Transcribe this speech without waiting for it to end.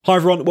Hi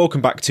everyone,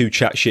 welcome back to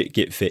Chat Shit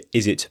Get Fit.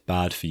 Is it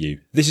bad for you?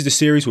 This is the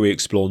series where we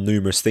explore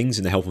numerous things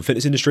in the health and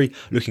fitness industry,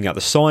 looking at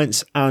the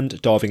science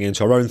and diving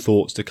into our own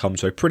thoughts to come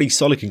to a pretty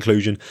solid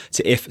conclusion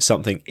to if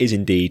something is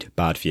indeed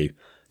bad for you.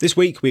 This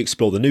week we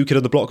explore the new kid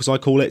on the block, as I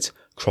call it,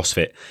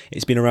 CrossFit.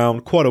 It's been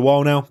around quite a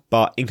while now,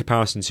 but in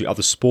comparison to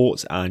other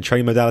sports and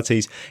training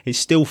modalities, it's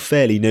still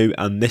fairly new,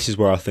 and this is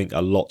where I think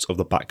a lot of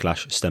the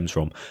backlash stems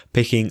from,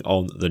 picking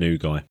on the new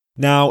guy.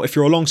 Now, if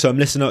you're a long-term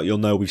listener, you'll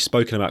know we've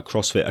spoken about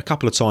CrossFit a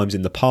couple of times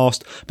in the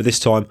past, but this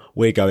time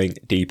we're going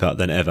deeper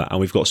than ever, and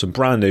we've got some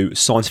brand new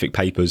scientific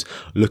papers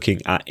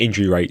looking at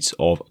injury rates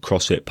of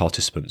CrossFit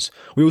participants.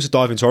 We also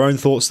dive into our own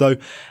thoughts though,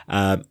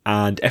 and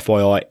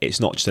FYI,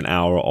 it's not just an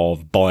hour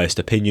of biased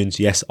opinions.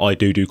 Yes, I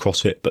do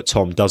CrossFit, but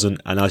Tom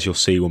doesn't, and as you'll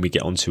see when we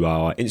get onto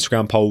our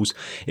Instagram polls,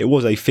 it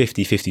was a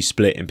 50-50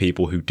 split in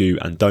people who do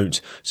and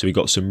don't, so we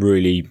got some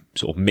really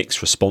sort of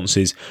mixed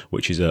responses,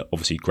 which is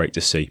obviously great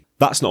to see.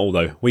 That's not all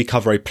though. We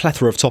cover a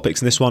plethora of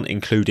topics in this one,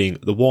 including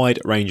the wide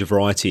range of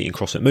variety in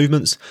CrossFit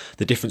movements,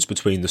 the difference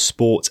between the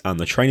sport and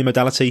the training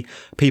modality,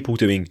 people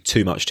doing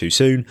too much too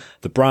soon,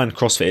 the brand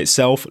CrossFit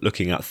itself,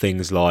 looking at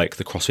things like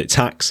the CrossFit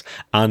tax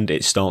and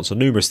its stance on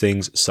numerous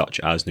things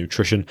such as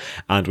nutrition,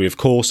 and we of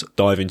course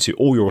dive into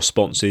all your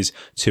responses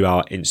to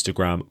our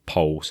Instagram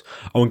polls.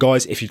 Oh, and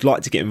guys, if you'd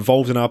like to get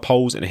involved in our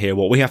polls and hear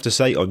what we have to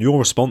say on your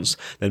response,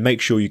 then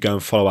make sure you go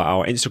and follow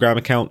our Instagram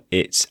account.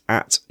 It's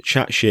at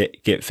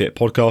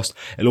ChatShitGetFitPodcast.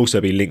 It'll also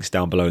be links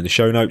down below in the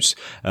show notes.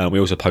 We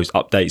also post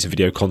updates and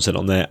video content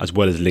on there, as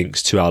well as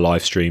links to our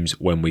live streams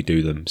when we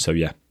do them. So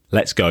yeah,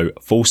 let's go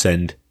full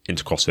send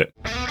into CrossFit.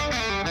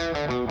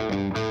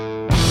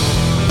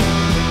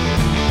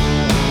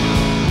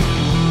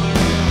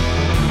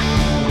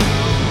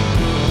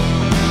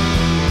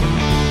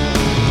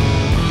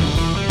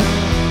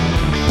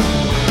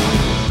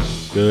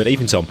 Good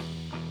evening, Tom.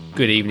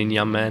 Good evening,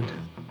 young man.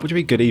 What do you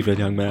mean, good evening,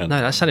 young man?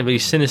 No, that sounded really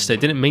sinister.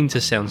 Didn't mean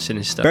to sound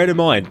sinister. Bear in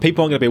mind,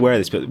 people aren't going to be aware of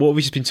this, but what have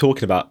we just been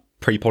talking about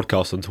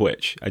pre-podcast on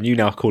Twitch, and you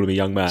now calling me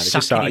young man? It's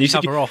just each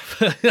other off.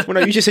 Well,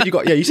 no, you said you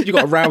got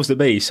aroused at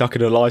me sucking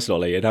a lice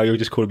lolly, and now you're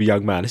just calling me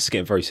young man. This is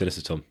getting very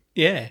sinister, Tom.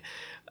 Yeah,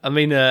 I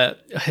mean,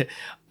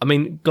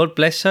 God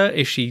bless her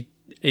if she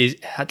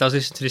does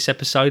listen to this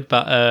episode.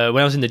 But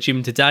when I was in the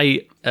gym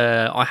today,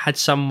 I had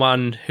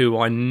someone who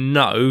I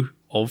know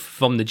of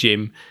from the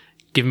gym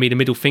giving me the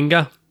middle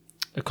finger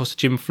across the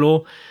gym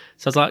floor.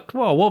 So I was like,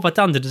 "Whoa, what have I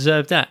done to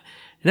deserve that?"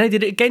 And they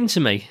did it again to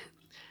me.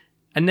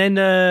 And then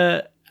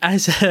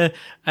as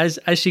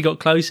she got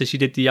closer, she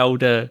did the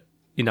old, the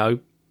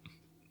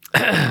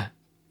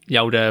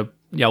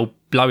old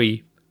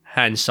blowy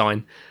hand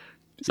sign.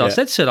 So I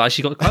said to her, as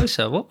she got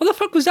closer, what the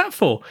fuck was that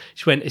for?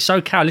 She went, "It's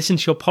okay, I listened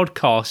to your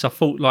podcast. I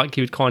thought like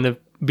you would kind of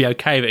be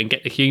okay with it and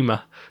get the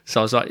humour."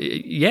 So I was like,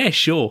 "Yeah,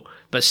 sure,"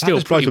 but still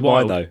that pretty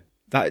wild. Mind, though.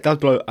 That does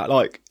blow.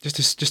 Like,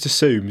 just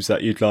assumes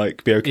that you'd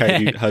like be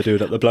okay with her doing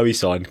the blowy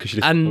sign because you.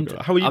 And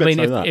how are you? I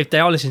mean, if they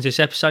are listening to this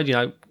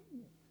episode,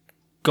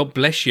 God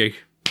bless you.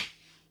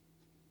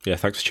 Yeah,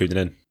 thanks for tuning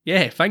in.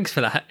 Yeah, thanks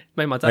for that.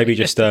 Made my day. Maybe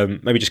just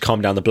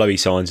calm down the blowy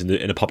signs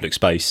in a public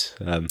space.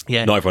 Not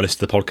everyone listens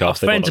to the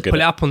podcast. My friend to put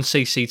it up on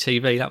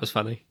CCTV. That was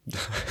funny.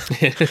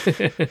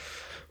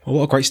 Well,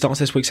 what a great start to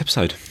this week's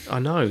episid. I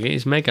know, it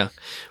is mega.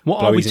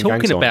 What are we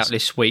talking about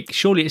this week?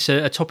 Surely it's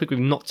a topic we've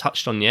not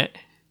touched on yet.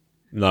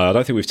 No, I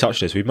don't think we've touched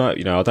this. We might,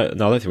 I don't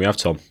think we have,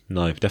 Tom.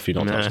 No, definitely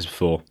not touched this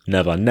before.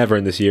 Never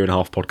in this year and a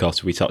half podcast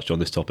have we touched on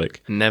this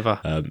topic. Never.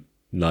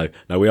 No,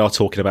 we are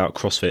talking about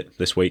CrossFit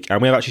this week,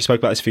 and we have actually spoke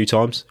about this a few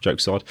times.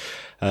 Jokes aside,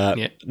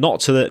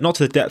 not to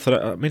the depth.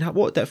 I mean,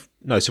 what depth?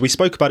 No, so we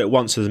spoke about it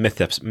once as a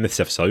myths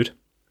episode,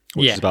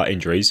 which is about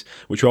injuries,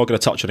 which we are going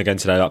to touch on again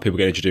today about people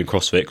getting injured doing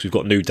CrossFit, because we've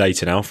got new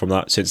data now from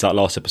that since that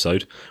last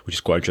episode, which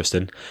is quite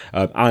interesting.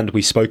 And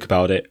we spoke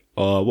about it.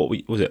 What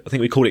was it? I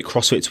think we called it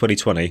CrossFit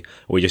 2020.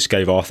 We just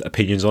gave our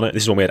opinions on it.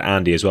 This is when we had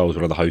Andy as well as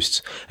one of the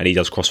hosts, and he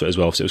does CrossFit as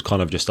well. So it was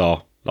kind of just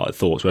our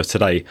thoughts. Whereas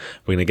today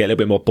we're going to get a little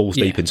bit more balls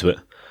deep into it.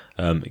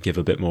 Give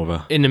a bit more of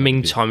a. In the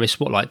meantime, it's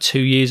 2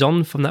 years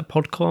on from that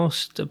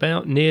podcast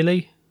about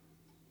nearly.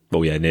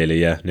 Oh yeah,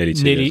 nearly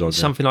 2 years on,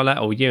 something like that,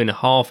 or a year and a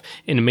half.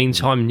 In the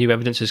meantime, new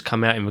evidence has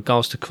come out in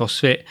regards to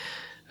CrossFit.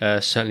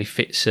 Certainly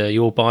fits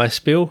your bias,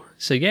 Bill.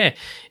 So yeah,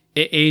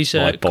 it is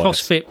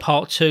CrossFit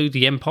Part 2.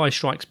 The Empire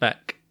Strikes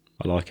Back.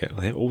 I like it.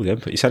 Oh, the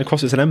Empire. You saying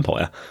CrossFit's an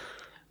empire?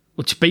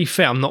 Well, to be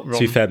fair, I'm not wrong. To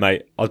be fair,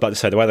 mate, I was about to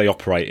say the way they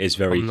operate is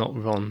very. I'm not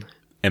wrong.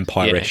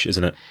 Empire-ish,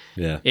 isn't it?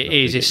 Yeah, it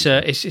is.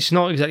 It's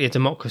not exactly a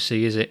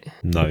democracy, is it?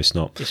 No, it's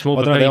not. It's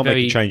more. They are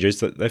making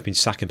changes. That they've been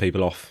sacking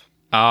people off.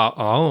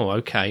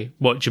 Okay.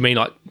 What do you mean,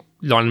 like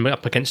lining them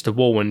up against the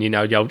wall and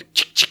the old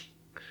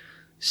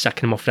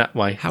sacking them off that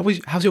way?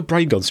 How's your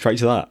brain gone straight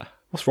to that?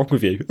 What's wrong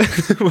with you?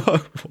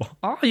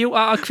 Are you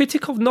a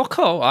critic of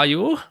knockout? Are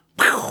you?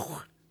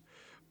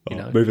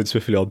 Moving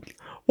swiftly on.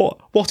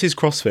 What is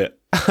CrossFit?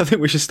 I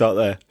think we should start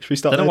there. Should we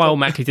start? I don't know why old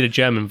Mackie did a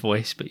German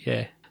voice, but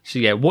yeah. So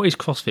yeah, what is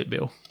CrossFit,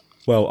 Bill?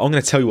 Well, I'm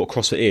going to tell you what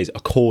CrossFit is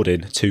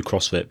according to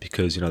CrossFit,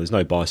 because there's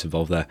no bias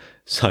involved there.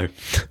 So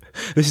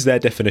this is their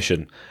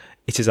definition.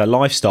 It is a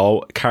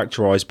lifestyle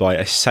characterised by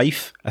a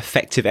safe,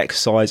 effective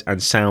exercise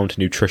and sound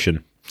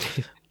nutrition.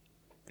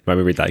 Let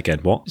me read that again.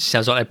 What?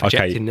 Sounds like they're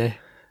projecting there.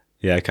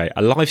 Yeah, okay.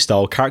 A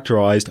lifestyle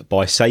characterised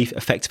by safe,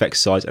 effective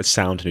exercise and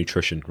sound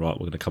nutrition. Right,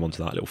 we're going to come on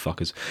to that, little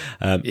fuckers.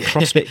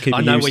 CrossFit could be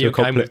I know used where to you're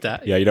going accomplish. with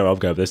that. Yeah, you know where I'm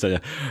going with this, don't you?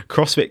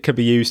 CrossFit can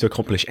be used to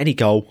accomplish any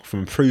goal,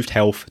 from improved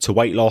health to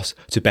weight loss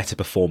to better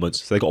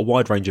performance. So they've got a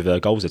wide range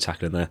of goals they're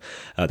tackling there.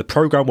 The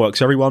program works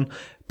for everyone.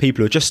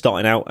 People who are just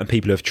starting out and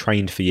people who have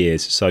trained for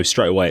years. So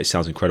straight away, it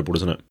sounds incredible,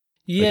 doesn't it?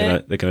 Yeah,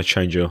 they're going to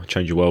change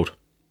your world.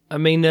 I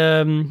mean,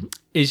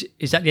 is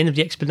that the end of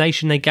the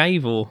explanation they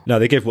gave, or No,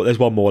 they give. There's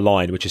one more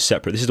line which is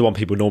separate. This is the one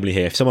people normally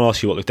hear. If someone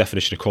asks you what the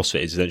definition of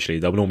CrossFit is, essentially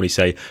they'll normally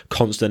say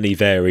constantly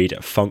varied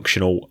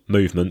functional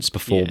movements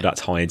performed at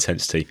high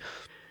intensity.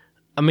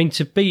 I mean,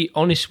 to be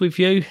honest with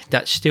you,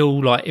 that's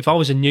still like, if I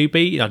was a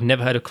newbie and I'd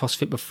never heard of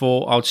CrossFit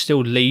before, I'd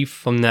still leave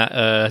from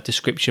that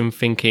description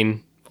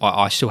thinking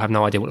I still have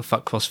no idea what the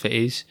fuck CrossFit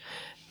is.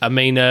 I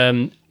mean,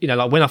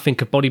 like when I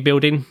think of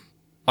bodybuilding,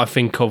 I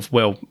think of,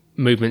 well,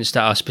 movements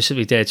that are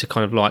specifically there to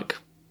kind of like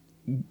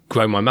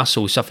grow my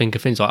muscles. So I think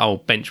of things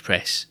like, bench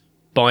press,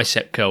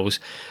 bicep curls,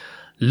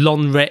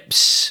 long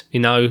reps,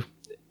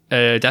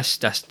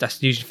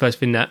 that's usually the first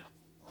thing that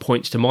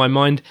points to my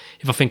mind.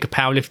 If I think of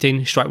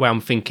powerlifting, straight away I'm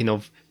thinking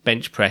of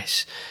bench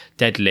press,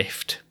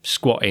 deadlift,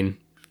 squatting,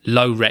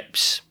 low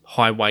reps,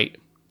 high weight,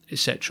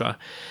 etc.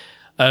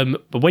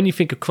 But when you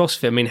think of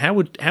CrossFit, I mean, how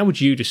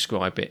would you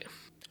describe it?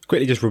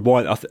 Quickly just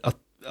rewind.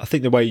 I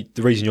think the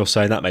reason you're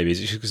saying that maybe is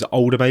because it's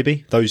older.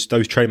 Maybe those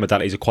training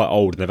modalities are quite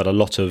old and they've had a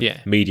lot of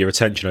media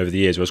attention over the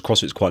years, whereas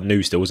CrossFit's quite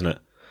new still, isn't it?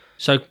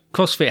 So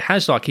CrossFit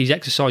has like these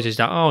exercises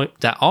that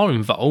are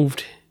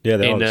involved in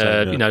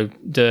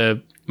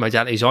the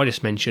modalities I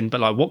just mentioned, but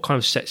like what kind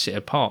of sets it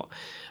apart?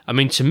 I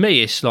mean, to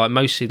me, it's like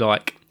mostly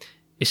like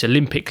it's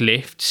Olympic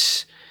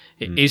lifts.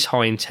 It is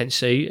high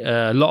intensity.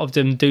 A lot of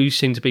them do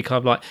seem to be kind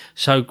of like,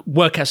 so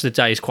workouts of the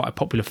day is quite a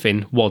popular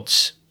thing.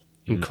 WODs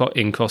in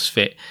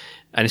CrossFit.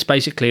 And it's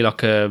basically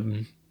like a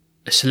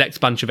select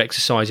bunch of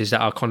exercises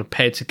that are kind of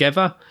paired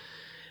together.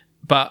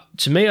 But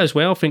to me as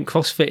well, I think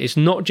CrossFit is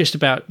not just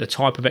about the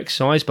type of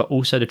exercise, but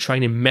also the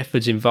training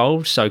methods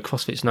involved. So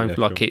CrossFit's known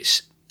for like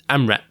its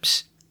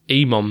AMRAPs,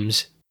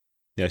 EMOMs.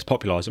 Yeah, it's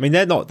popularised. I mean,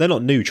 they're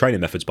not new training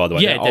methods, by the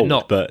way. Yeah, they're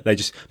not. But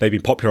they've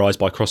been popularised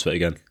by CrossFit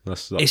again.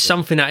 It's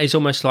something that is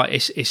almost like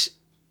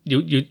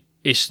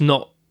it's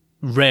not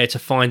rare to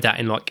find that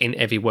in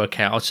every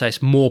workout. I'd say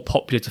it's more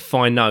popular to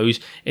find those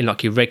in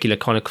like your regular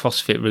kind of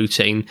CrossFit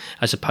routine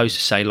as opposed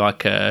to say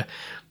like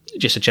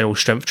just a general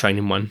strength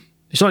training one.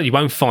 It's not that you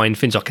won't find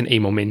things like an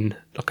EMOM in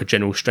like a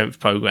general strength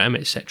program,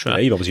 etc.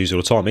 Yeah, EMOM's used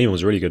all the time.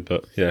 EMOM's really good,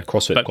 but yeah,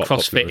 CrossFit. But quite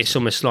CrossFit, popular, it's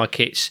almost like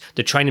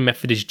the training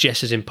method is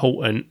just as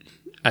important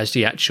as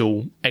the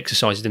actual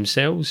exercises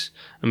themselves.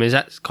 I mean, does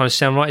that kind of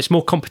sound right? It's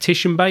more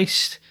competition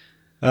based.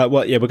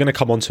 Well, yeah, we're going to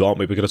come on to it, aren't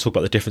we? We're going to talk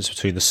about the difference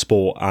between the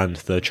sport and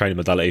the training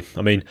modality.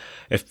 I mean,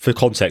 if for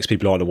context,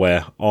 people aren't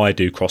aware, I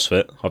do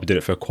CrossFit. I've been doing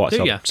it for quite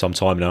some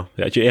time now.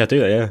 Yeah, I do that.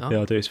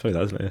 Yeah, I do. It's funny,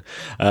 that, isn't it?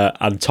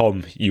 And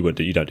Tom, you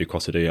don't do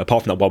CrossFit, do you?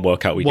 Apart from that one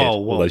workout we did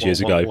all those years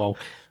ago.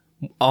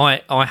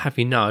 I have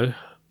every now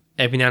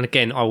and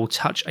again, I will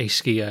touch a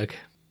ski erg.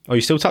 Oh,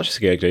 you still touch a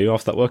ski erg, do you?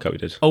 After that workout we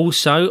did.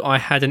 Also, I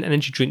had an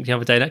energy drink the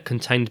other day that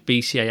contained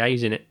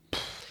BCAAs in it.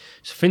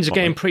 So things are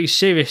getting pretty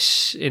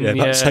serious in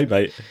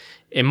mate.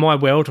 In my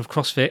world of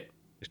CrossFit.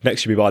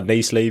 Next you'll be buying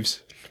knee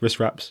sleeves, wrist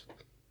wraps,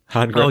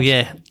 hand grips. Oh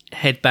yeah,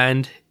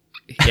 headband.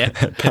 Yeah.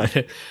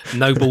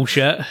 Noble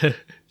shirt.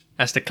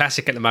 That's the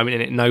classic at the moment,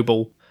 isn't it?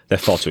 Noble. They're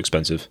far too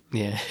expensive.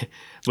 Yeah.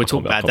 We'll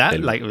talk about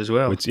that later as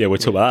well. We'll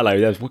talk about that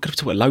later. We're going to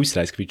talk about loads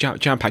today. It's going to be a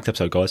jam-packed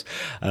episode, guys.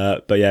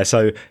 But yeah,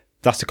 so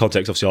that's the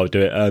context. Obviously, I would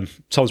do it.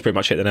 Tom's pretty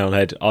much hit the nail on the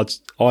head.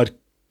 I'd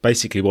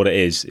basically what it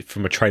is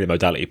from a training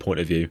modality point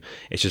of view,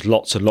 it's just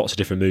lots and lots of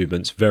different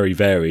movements, very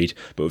varied,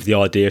 but with the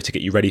idea to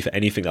get you ready for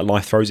anything that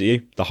life throws at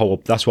you.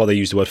 That's why they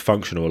use the word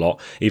functional a lot,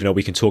 even though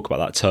we can talk about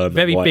that term.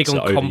 Very big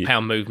on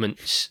compound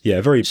movements.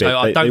 Yeah, very big. So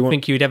I don't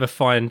think you'd ever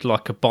find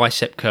like a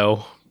bicep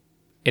curl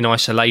in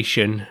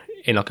isolation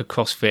in like a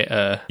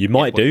CrossFit. You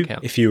might do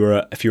if you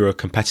were a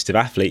competitive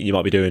athlete. You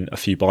might be doing a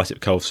few bicep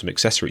curls, some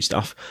accessory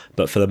stuff.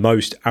 But for the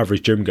most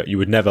average gym goer, you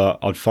would never.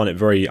 I'd find it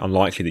very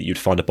unlikely that you'd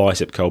find a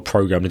bicep curl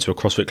programmed into a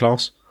CrossFit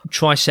class.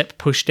 Tricep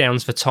push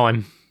downs for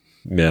time.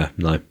 Yeah,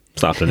 no,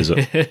 it's not happening, is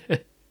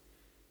it?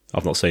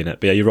 I've not seen it,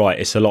 but yeah, you're right.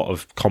 It's a lot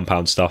of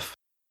compound stuff.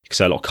 You can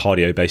say a lot of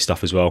cardio based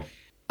stuff as well.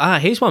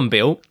 Here's one,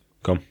 Bill.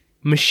 Go on.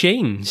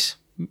 Machines.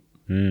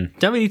 Don't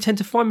really tend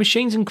to find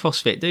machines in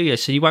CrossFit, do you?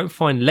 So you won't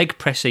find leg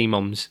press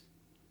EMOMs.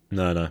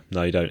 No,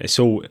 you don't. It's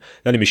all the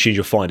only machines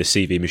you'll find are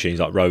CV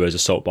machines like rowers,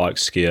 assault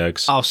bikes, ski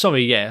ergs. Oh,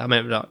 sorry, yeah, I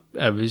meant like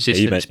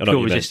resistance,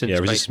 pure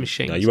resistance-based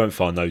machines. No, you won't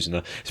find those in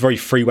there. It's very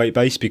free weight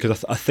based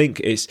because I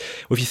think it's.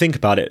 Well, if you think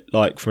about it,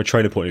 like from a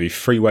trainer point of view,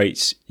 free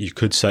weights you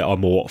could say are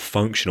more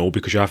functional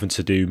because you're having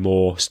to do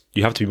more.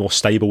 You have to be more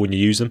stable when you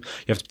use them.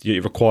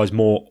 It requires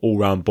more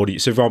all-round body.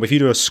 So, if you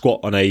do a squat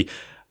on a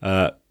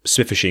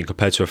Smith machine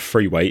compared to a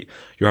free weight,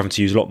 you're having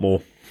to use a lot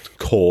more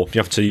core. You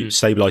have to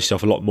stabilise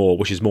yourself a lot more,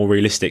 which is more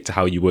realistic to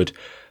how you would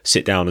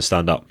sit down and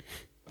stand up.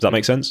 Does that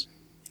make sense?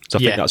 So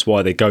I think that's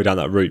why they go down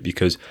that route,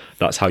 because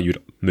that's how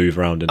you'd move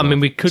around. I mean,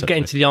 we could get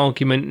into the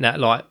argument that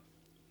like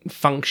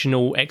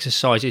functional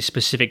exercise is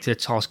specific to the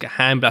task at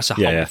hand, but that's a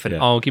whole different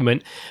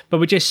argument. But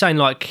we're just saying,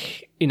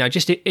 like, you know,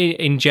 just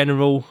in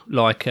general,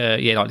 like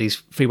like these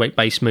free weight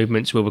based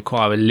movements will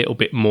require a little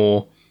bit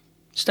more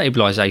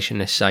stabilisation,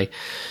 let's say.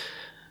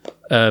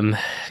 God,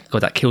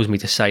 that kills me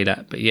to say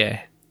that, but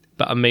yeah.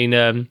 But I mean,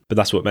 but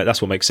that's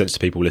what makes sense to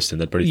people listening.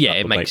 They'd probably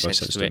it makes sense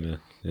to them.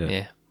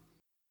 Yeah.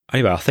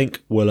 Anyway, I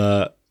think we're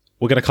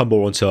going to come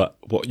more onto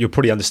what you'll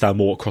probably understand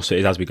more what CrossFit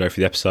is as we go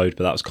through the episode,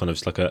 but that was kind of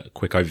just like a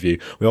quick overview.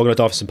 We are going to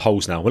dive into some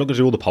polls now. We're not going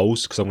to do all the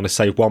polls because I'm going to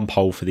save one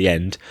poll for the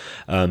end,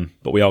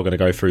 but we are going to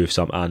go through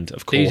some, and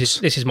of course...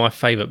 This is my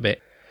favourite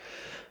bit.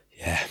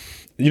 Yeah.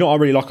 You know what I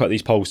really like about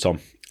these polls, Tom?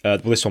 Well,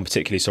 this one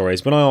particularly, sorry,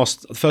 is when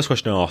the first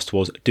question I asked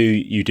was, do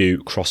you do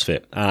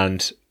CrossFit?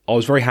 And I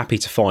was very happy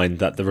to find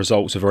that the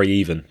results are very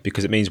even,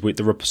 because it means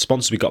the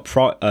responses we got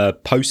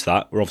post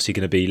that were obviously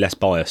going to be less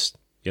biased.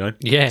 You know,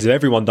 because if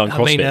everyone done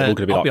CrossFit, they're all going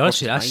to be I'll like, be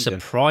honest with you, that's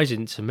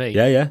surprising to me.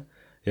 Yeah.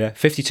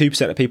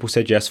 52% of people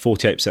said yes,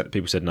 48% of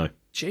people said no.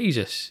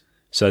 Jesus.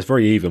 So it's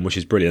very even, which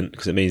is brilliant,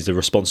 because it means the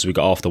responses we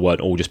got after weren't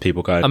all just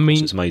people going,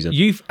 it's amazing.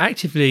 You've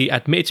actively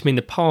admitted to me in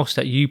the past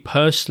that you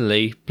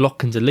personally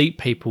block and delete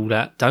people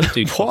that don't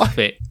do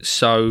CrossFit.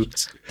 So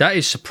that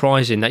is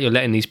surprising that you're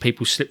letting these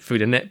people slip through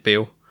the net,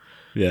 Bill.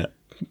 Yeah.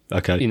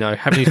 Okay. You know,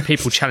 having these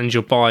people challenge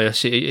your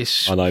bias,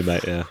 it's... I know,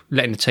 mate, yeah.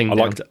 Letting the team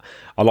down.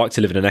 I like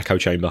to live in an echo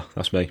chamber.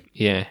 That's me.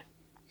 Yeah.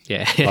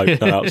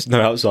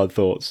 No outside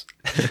thoughts.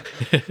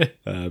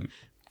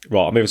 Right,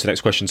 I'll move on to the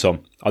next question,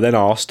 Tom. I then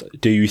asked,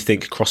 do you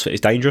think CrossFit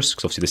is dangerous?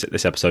 Because obviously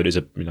this episode is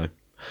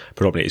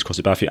predominantly is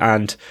CrossFit bad for you.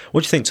 And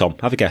what do you think, Tom?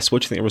 Have a guess.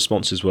 What do you think the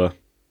responses were?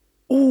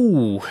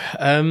 Ooh,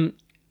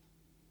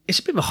 it's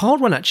a bit of a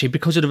hard one, actually,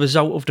 because of the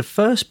result of the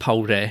first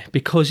poll there.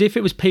 Because if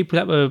it was people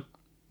that were,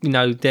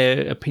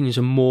 their opinions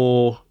are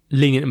more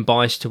lenient and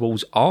biased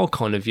towards our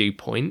kind of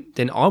viewpoint,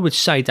 then I would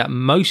say that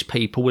most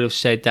people would have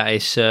said that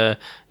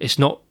it's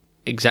not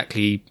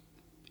exactly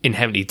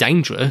inherently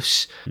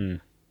dangerous.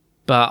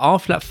 But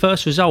after that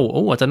first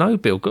result, I don't know,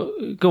 Bill.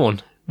 Go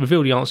on,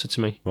 reveal the answer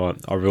to me. Right,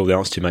 I'll reveal the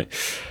answer to you, mate.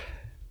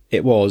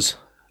 It was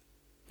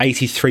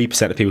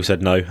 83% of people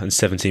said no, and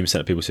 17%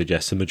 of people said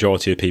yes. The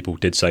majority of people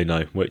did say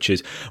no, which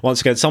is,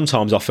 once again,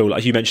 sometimes I feel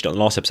like, you mentioned it on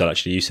the last episode,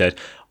 actually, you said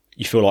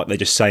you feel like they're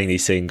just saying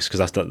these things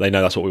because they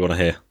know that's what we want to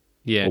hear.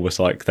 Yeah. Almost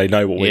like they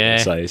know what we're going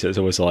to say. So it's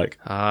always like...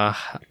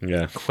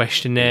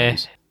 questionnaire.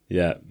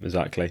 Yeah,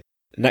 exactly.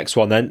 Next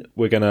one then,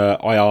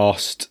 I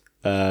asked,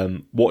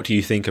 what do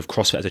you think of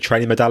CrossFit as a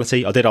training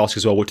modality? I did ask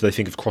as well, what do they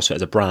think of CrossFit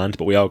as a brand?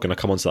 But we are going to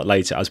come on to that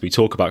later as we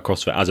talk about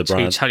CrossFit as a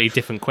brand. Two totally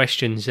different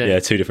questions. Yeah,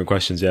 two different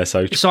questions, yeah.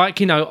 So it's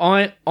like,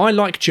 I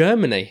like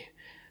Germany,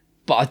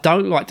 but I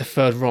don't like the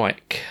Third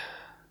Reich.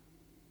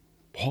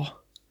 What?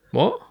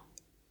 What?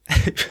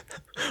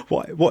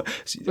 Well,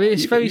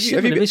 it's very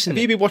similar, isn't it?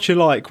 Have you been watching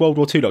like World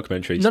War II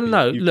documentaries?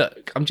 No.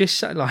 Look, I'm just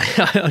saying, like,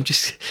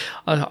 it's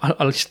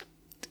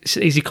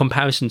an easy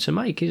comparison to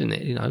make, isn't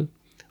it?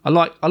 I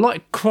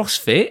like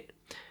CrossFit,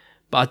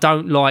 but I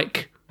don't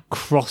like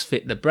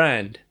CrossFit the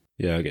brand.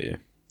 Yeah, I get you.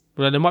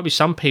 Well, there might be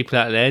some people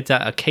out there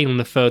that are keen on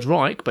the Third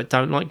Reich, but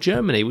don't like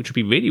Germany, which would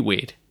be really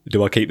weird.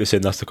 Do I keep this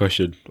in? That's the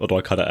question. Or do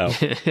I cut it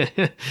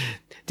out?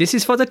 This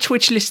is for the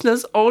Twitch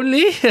listeners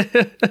only.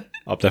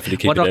 I'll definitely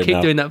keep it in. Why do I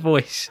keep doing that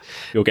voice?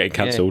 You're getting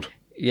cancelled.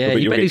 Yeah,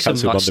 you better do some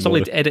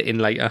solid editing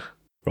later.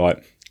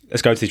 Right.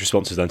 Let's go to these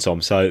responses then,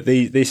 Tom. So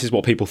this is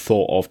what people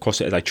thought of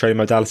CrossFit as a training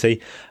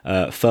modality.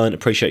 Fern,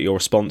 appreciate your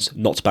response.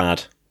 Not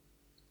bad.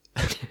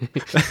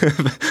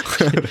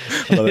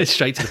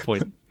 Straight to the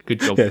point. Good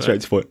job. Yeah,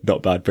 straight to the point.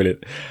 Not bad.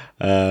 Brilliant.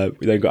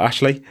 We then got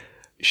Ashley.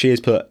 She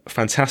has put,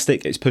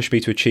 fantastic. It's pushed me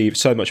to achieve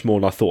so much more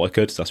than I thought I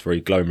could. That's a very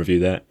glowing review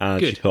there. And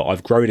Good. She put,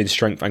 I've grown in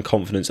strength and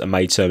confidence and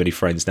made so many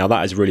friends. Now,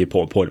 that is a really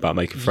important point about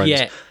making friends.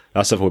 Yeah.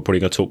 That's something we're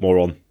probably going to talk more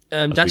on.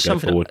 That's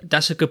something.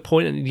 That's a good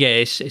point. And yeah,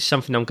 it's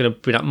something I'm going to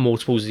bring up more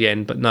towards the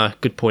end. But no,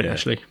 good point,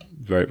 Ashley.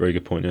 Very, very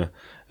good point. Yeah.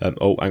 Hang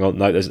on.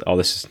 No, there's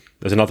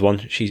another one.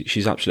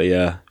 She's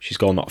actually she's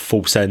gone like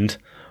full send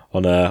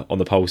on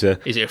the polls here.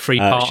 Is it a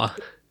three-parter?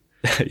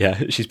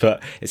 Yeah, she's put,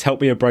 it's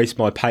helped me embrace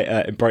my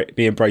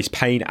embrace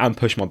pain and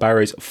push my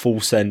barriers. Full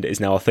send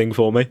is now a thing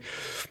for me.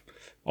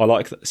 I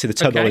like see the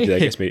terminology there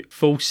gets me.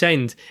 Full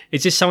send.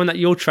 Is this someone that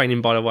you're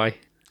training, by the way?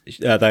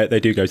 They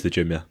do go to the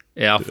gym, yeah.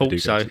 Yeah, I thought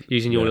so.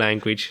 Using your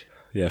language.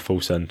 Yeah,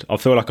 full send. I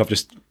feel like I've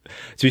just... To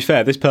be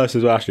fair, this person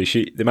as well,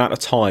 actually, the amount of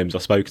times I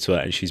spoke to her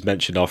and she's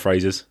mentioned our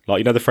phrases.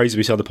 Like, the phrases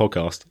we say on the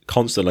podcast,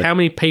 constantly. How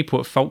many people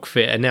at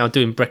Folkfit are now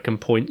doing Brecon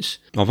points?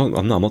 I'm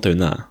not doing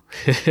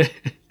that.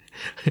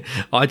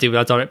 I do when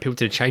I direct people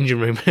to the changing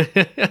room.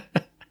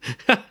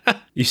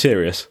 You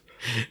serious?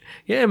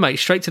 Yeah, mate,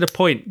 straight to the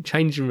point.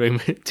 Changing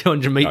room,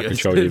 200 metres. I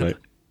control you, mate.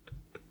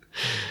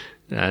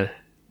 No,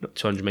 not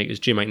 200 metres.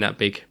 Gym ain't that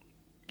big.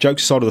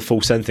 Jokes aside of the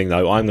full send thing,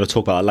 though, I'm going to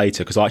talk about that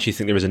later because I actually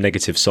think there is a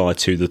negative side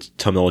to the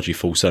terminology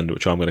full send,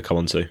 which I'm going to come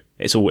on to.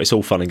 It's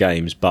all fun and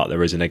games, but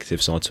there is a negative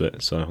side to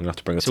it, so I'm going to have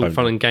to bring the tone. It's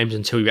all fun and games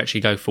until you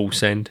actually go full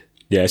send.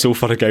 Yeah, it's all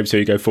fun and games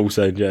until you go full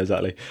send. Yeah,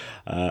 exactly.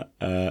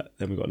 Then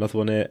we've got another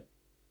one here.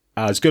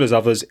 As good as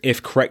others,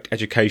 if correct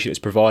education is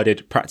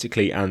provided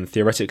practically and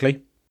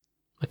theoretically.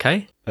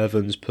 Okay.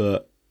 Evans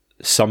put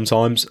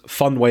sometimes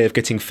fun way of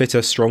getting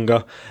fitter,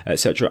 stronger,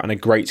 etc., and a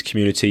great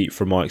community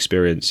from my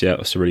experience. Yeah,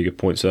 that's a really good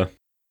point, sir.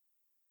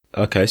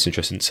 Okay, it's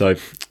interesting. So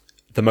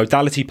the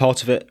modality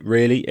part of it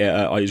really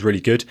is really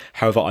good.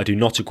 However, I do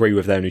not agree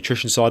with their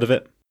nutrition side of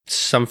it.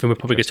 Something we're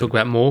probably going to talk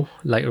about more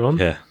later on.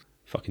 Yeah,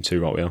 fucking too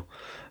right we are.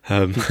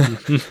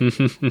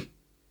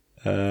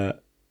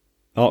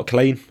 Art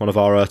Clean, one of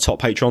our top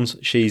patrons,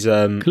 she's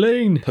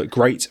put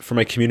great from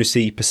a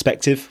community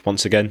perspective.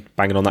 Once again,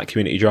 banging on that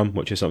community drum,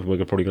 which is something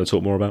we're probably going to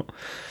talk more about.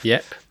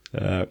 Yep.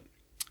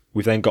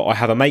 We've then got, I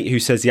have a mate who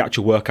says the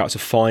actual workouts are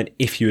fine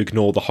if you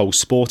ignore the whole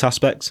sport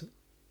aspect.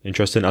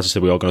 Interesting. As I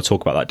said, we are going to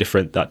talk about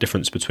that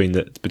difference between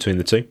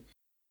the two.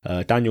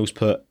 Daniel's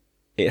put,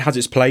 it has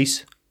its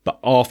place, but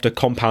after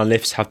compound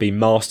lifts have been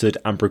mastered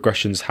and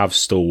progressions have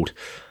stalled.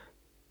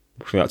 What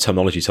do you think about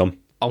terminology, Tom?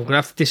 I'm going to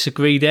have to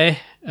disagree there.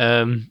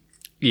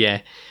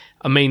 Yeah.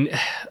 I mean,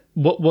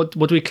 what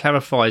do we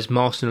clarify as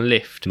mastering a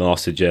lift?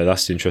 Mastered, yeah,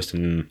 that's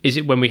interesting. Is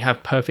it when we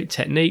have perfect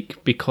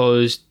technique?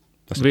 Because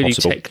that's really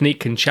impossible. Technique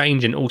can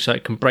change and also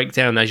it can break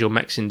down as you're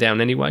maxing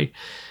down anyway.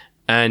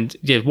 And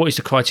yeah, what is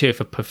the criteria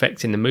for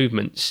perfecting the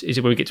movements? Is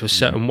it when we get to a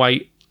certain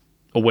weight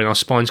or when our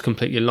spine's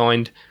completely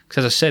aligned?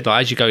 Because as I said,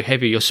 as you go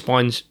heavier, your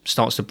spine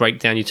starts to break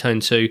down. You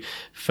turn to,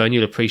 Fern,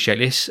 you'll appreciate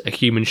this, a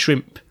human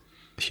shrimp.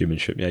 Human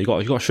shrimp, yeah. You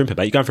got to shrimp it,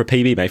 mate. You're going for a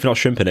PB, mate. If you're not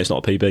shrimping it, it's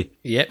not a PB.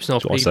 Yep, it's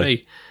not a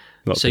PB.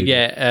 So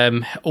yeah,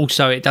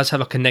 also it does have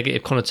like a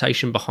negative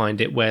connotation behind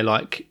it where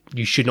like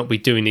you should not be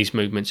doing these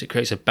movements. It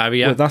creates a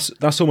barrier. Well,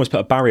 that's almost put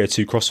a barrier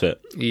to CrossFit.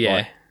 Yeah.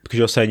 Right? Because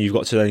you're saying you've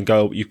got to then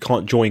go, you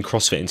can't join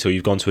CrossFit until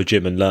you've gone to a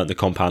gym and learnt the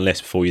compound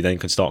lifts before you then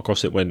can start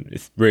CrossFit, when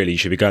really you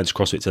should be going to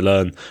CrossFit to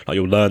learn, like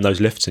you'll learn those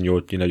lifts and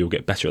you'll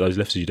get better at those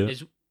lifts as you do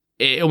it.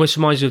 It almost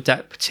reminds me of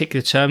that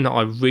particular term that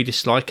I really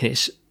dislike, and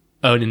it's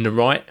earning the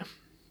right.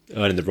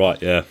 Earning the right,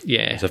 yeah.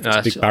 Yeah. It's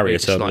a big barrier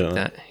term. Like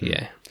that,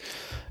 yeah.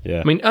 Yeah.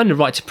 I mean, earn the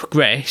right to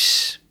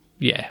progress,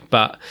 yeah,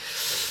 but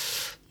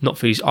not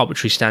for these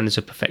arbitrary standards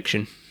of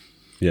perfection.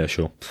 Yeah,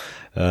 sure.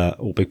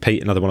 Big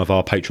Pete, another one of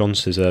our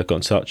patrons, has got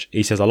in touch.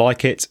 He says, I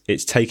like it.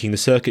 It's taking the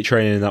circuit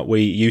training that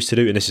we used to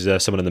do, and this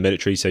is someone in the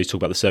military, so he's talking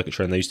about the circuit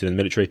training they used to do in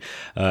the military.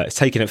 It's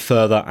taken it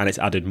further and it's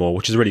added more,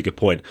 which is a really good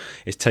point.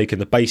 It's taken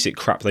the basic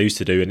crap they used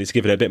to do and it's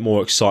given it a bit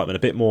more excitement, a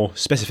bit more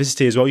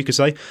specificity as well, you could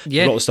say.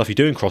 Yeah. A lot of the stuff you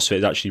do in CrossFit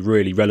is actually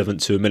really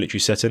relevant to a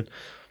military setting.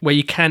 Where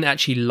you can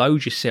actually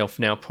load yourself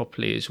now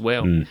properly as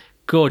well.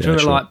 God, do you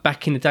remember like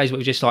back in the days where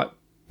it was just like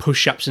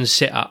push-ups and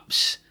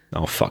sit-ups?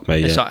 Oh, fuck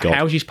me, it's yeah. Like,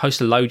 how are you supposed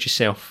to load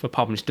yourself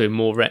apart from just doing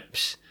more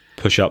reps?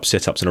 Push-ups,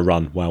 sit-ups and a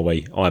run. Wow,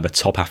 I'm a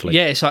top athlete.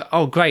 Yeah, it's like,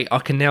 oh, great, I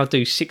can now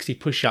do 60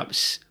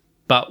 push-ups.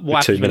 But what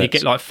happens when you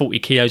get like 40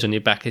 kilos on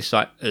your back? It's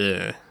like,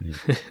 ugh.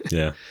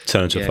 Yeah,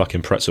 turn into a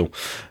fucking pretzel.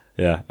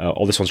 Yeah.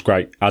 This one's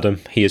great.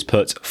 Adam, he has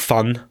put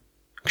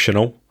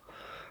functional.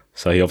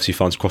 So he obviously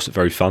finds CrossFit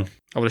very fun.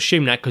 I would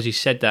assume that because he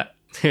said that.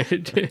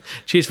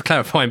 Cheers for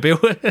clarifying, Bill.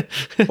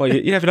 Well,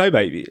 you never know,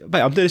 mate.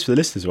 Mate, I'm doing this for the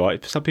listeners,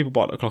 right? Some people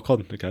bite the clock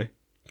on, okay?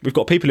 We've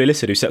got people who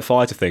listen who set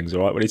fire to things,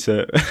 all right? We need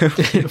to... I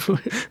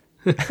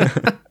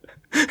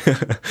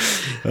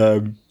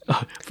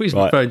thought he was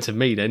referring to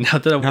me then. I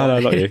don't know why. No,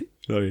 not you.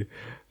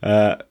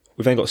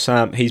 We've then got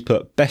Sam. He's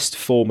put best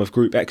form of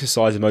group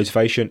exercise and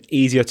motivation,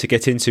 easier to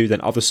get into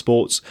than other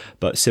sports,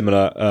 but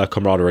similar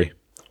camaraderie,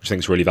 which I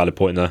think is a really valid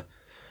point there.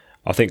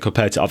 I think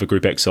compared to other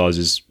group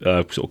exercises,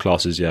 sort of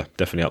classes, yeah,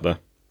 definitely up there.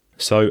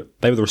 So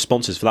they were the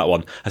responses for that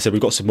one. I said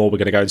we've got some more we're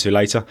going to go into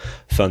later.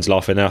 Fern's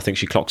laughing now. I think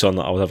she clocked on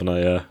that I was having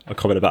a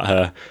comment about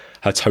her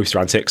toaster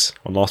antics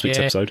on last week's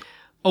episode.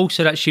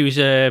 Also, that she was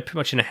pretty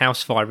much in a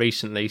house fire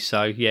recently.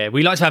 So yeah,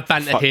 we like to have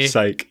banter here. For fuck's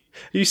sake,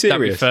 are you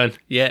serious? Fern,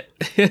 yeah.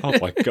 Oh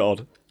my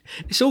god,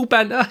 it's all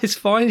banter. It's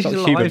fine. She's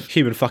alive.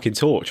 Human fucking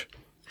torch.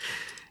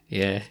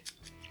 Yeah.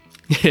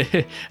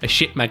 A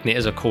shit magnet,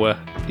 as I call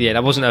her. Yeah,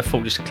 that wasn't her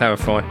fault, just to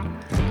clarify.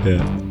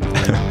 Yeah.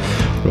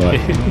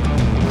 Right.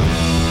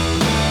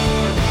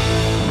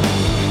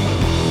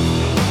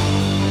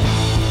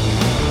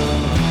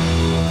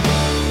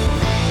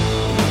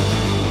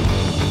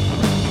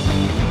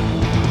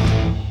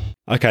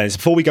 Okay, so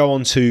before we go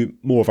on to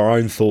more of our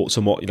own thoughts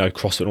on what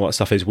CrossFit and all that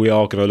stuff is, we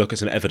are going to look at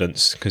some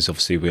evidence, because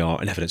obviously we are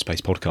an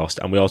evidence-based podcast,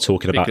 and we are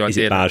talking about is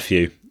it bad for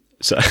you?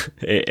 So,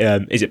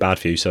 is it bad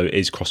for you? So,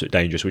 is CrossFit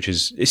dangerous? Which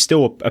is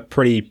still a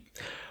pretty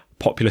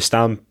popular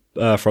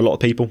for a lot of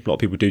people. A lot of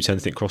people do tend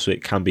to think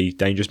CrossFit can be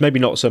dangerous. Maybe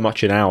not so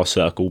much in our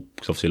circle,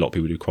 because obviously a lot of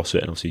people do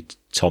CrossFit, and obviously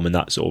Tom in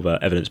that sort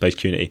of evidence-based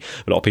community.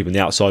 A lot of people in the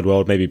outside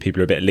world, maybe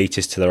people are a bit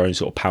elitist to their own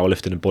sort of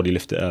powerlifting and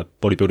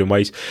bodybuilding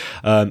ways.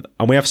 And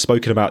we have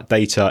spoken about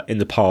data in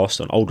the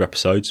past on older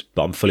episodes,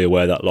 but I'm fully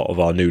aware that a lot of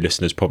our new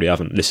listeners probably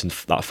haven't listened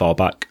that far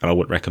back, and I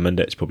wouldn't recommend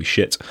it. It's probably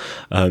shit.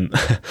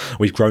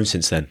 We've grown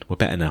since then. We're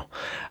better now.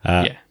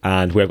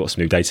 And we have got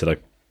some new data though.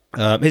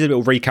 Here's a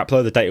little recap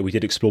though, the data we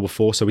did explore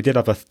before. So we did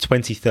have a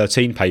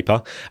 2013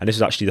 paper, and this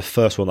was actually the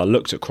first one that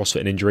looked at CrossFit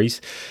and injuries.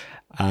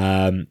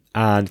 And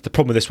the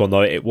problem with this one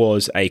though, it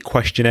was a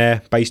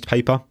questionnaire based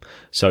paper,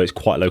 so it's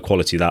quite low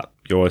quality. That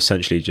you're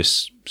essentially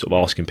just sort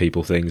of asking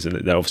people things, and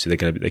they're obviously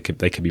they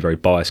can be very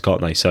biased,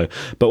 can't they? So,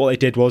 but what they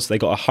did was they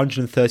got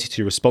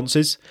 132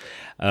 responses,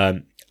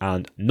 and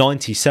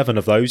 97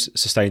 of those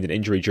sustained an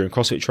injury during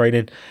CrossFit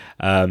training.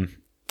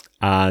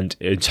 And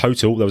in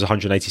total, there was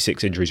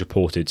 186 injuries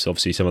reported. So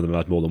obviously, some of them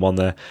had more than one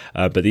there.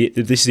 But this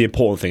is the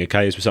important thing,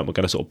 okay? Is something we're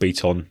going to sort of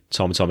beat on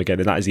time and time again,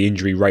 and that is the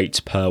injury rate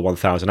per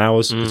 1,000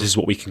 hours. This is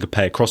what we can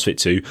compare CrossFit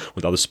to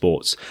with other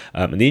sports.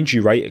 And the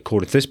injury rate,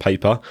 according to this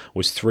paper,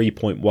 was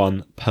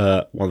 3.1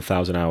 per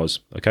 1,000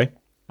 hours. Okay.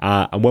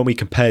 And when we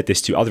compared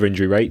this to other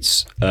injury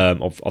rates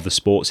of the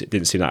sports, it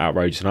didn't seem that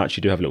outrageous. And I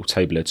actually do have a little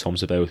table here, Tom,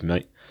 so bear with me,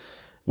 mate.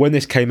 When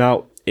this came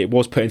out, it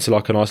was put into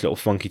like a nice little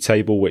funky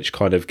table, which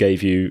kind of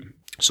gave you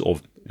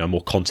sort of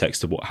more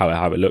context of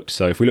how it looked.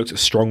 So if we looked at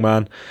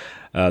strongman,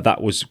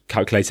 that was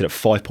calculated at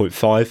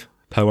 5.5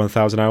 per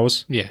 1,000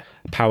 hours. Yeah.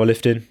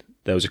 Powerlifting,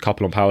 there was a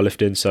couple on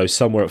powerlifting. So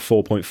some were at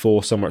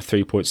 4.4, some were at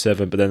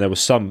 3.7, but then there was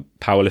some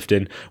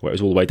powerlifting where it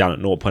was all the way down at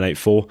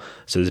 0.84.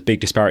 So there's a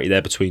big disparity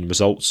there between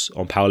results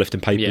on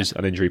powerlifting papers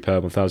and injury per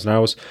 1,000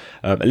 hours.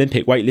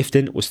 Olympic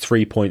weightlifting was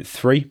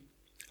 3.3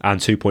 and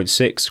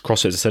 2.6.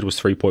 CrossFit, as I said, was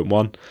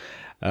 3.1.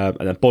 And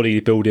then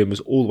bodybuilding was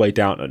all the way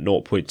down at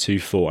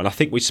 0.24. And I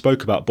think we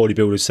spoke about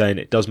bodybuilders saying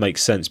it does make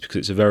sense because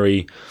it's a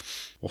very,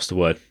 what's the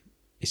word?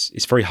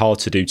 It's very hard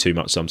to do too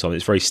much sometimes.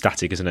 It's very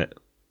static, isn't it?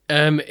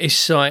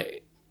 It's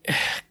like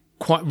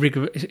quite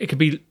rigorous. It could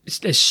be,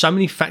 there's so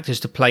many factors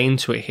to play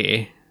into it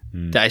here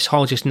that it's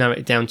hard to just narrow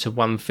it down to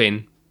one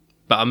thing.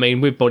 But I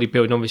mean, with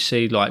bodybuilding,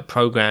 obviously, like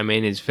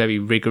programming is very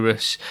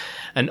rigorous.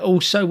 And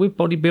also with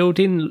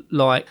bodybuilding,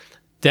 like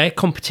their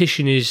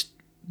competition is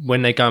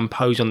when they go and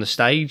pose on the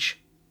stage.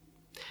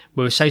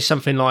 Where we say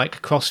something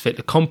like CrossFit,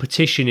 the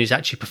competition is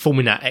actually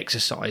performing that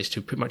exercise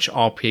to pretty much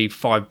RPE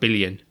 5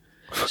 billion.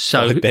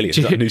 So 5 billion, is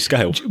that a new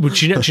scale? Do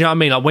you know what I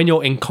mean? Like when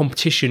you're in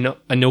competition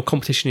and your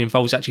competition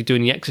involves actually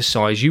doing the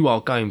exercise, you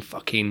are going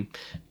fucking,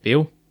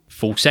 Bill,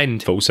 full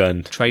send. Full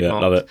send.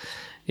 Trademark. Yeah, love it.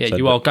 Yeah,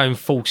 you are going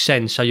full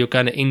send, so you're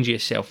going to injure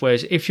yourself.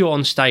 Whereas if you're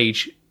on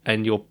stage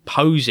and you're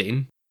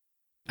posing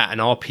at an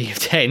RP of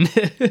 10,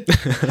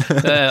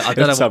 I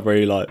don't know.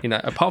 Really like,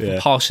 apart from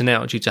passing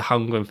out due to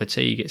hunger and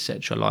fatigue,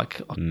 etc.,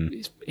 like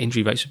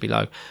injury rates would be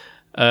low.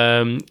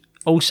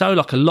 Also,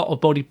 like a lot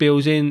of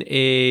bodybuilding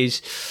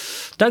is,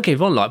 don't get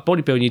me wrong, like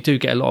bodybuilding, you do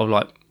get a lot of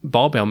like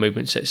barbell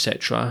movements,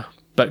 etc.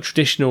 But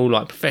traditional,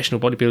 like professional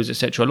bodybuilders,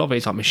 etc., a lot of it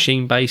is like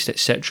machine based,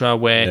 etc.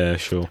 Where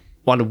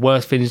one of the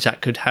worst things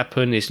that could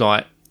happen is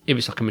like if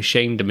it's like a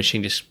machine, the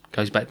machine just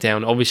goes back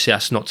down. Obviously,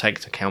 that's not taking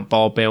into account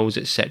barbells,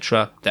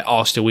 etc. There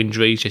are still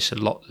injuries, just a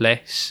lot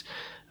less.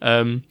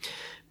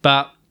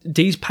 But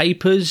these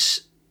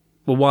papers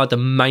were one of the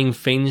main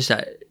things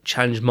that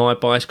challenged my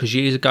bias, because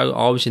years ago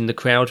I was in the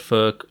crowd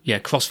for,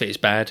 CrossFit is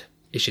bad.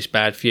 It's just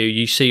bad for you.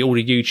 You see all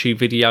the YouTube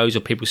videos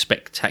of people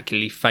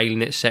spectacularly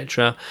failing,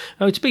 etc.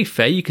 Oh, to be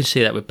fair, you can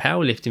see that with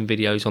powerlifting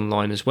videos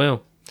online as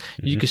well.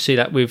 You can see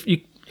that with...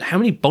 how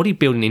many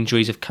bodybuilding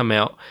injuries have come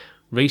out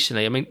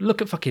recently? I mean,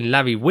 look at fucking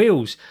Larry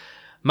Wheels.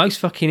 Most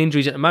fucking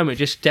injuries at the moment are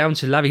just down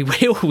to Larry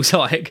Wheels,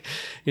 like,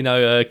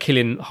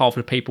 killing half of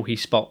the people he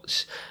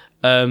spots.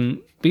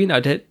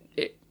 But,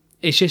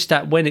 it's just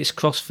that when it's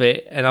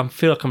CrossFit, and I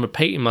feel like I'm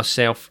repeating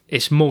myself,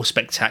 it's more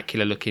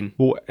spectacular looking.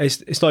 Well,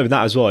 it's not even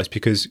that as well. It's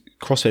because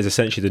CrossFit is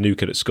essentially the new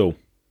kid at school.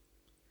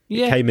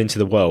 Yeah. It came into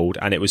the world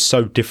and it was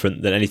so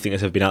different than anything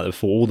that's ever been out there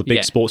before. All the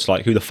big sports,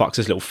 like, who the fuck's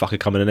this little fucker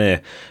coming in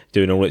here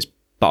doing all its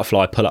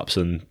butterfly pull-ups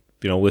and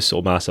all this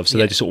sort of mad stuff. So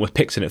they just sort of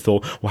picked in it,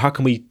 thought, well, how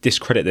can we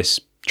discredit this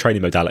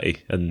training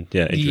modality? And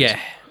injuries.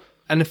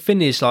 And the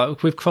thing is,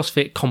 like with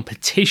CrossFit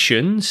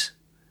competitions,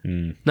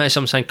 notice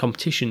I'm saying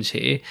competitions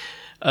here,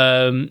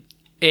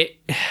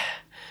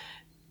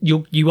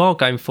 you are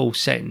going full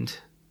send.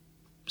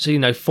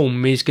 So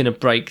form is going to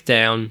break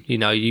down.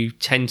 You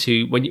tend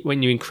to,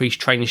 when you increase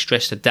training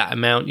stress to that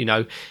amount,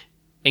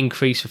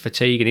 increase for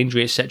fatigue and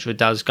injury, etc.,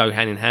 does go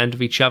hand in hand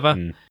with each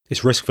other.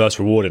 It's risk versus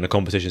reward in a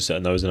competition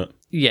setting, though, isn't it?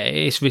 Yeah,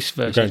 it's risk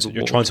versus reward.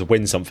 You're trying to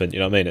win something, you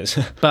know what I mean?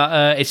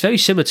 But it's very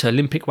similar to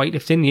Olympic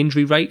weightlifting, the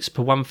injury rates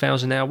per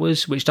 1,000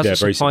 hours, which doesn't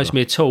surprise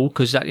me at all,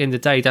 because at the end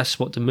of the day, that's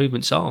what the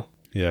movements are.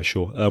 Yeah,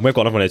 sure. We've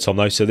got another one here, Tom,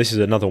 though. So this is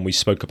another one we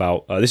spoke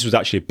about. This was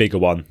actually a bigger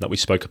one that we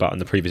spoke about in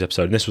the previous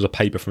episode. And this was a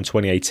paper from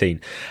 2018.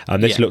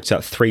 This looked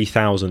at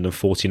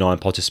 3,049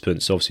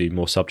 participants, obviously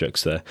more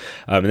subjects there.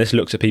 And this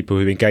looked at people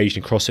who engaged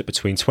in CrossFit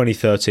between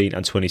 2013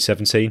 and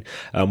 2017.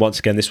 Once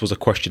again, this was a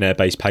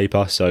questionnaire-based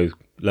paper, so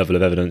level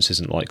of evidence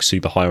isn't like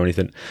super high or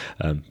anything.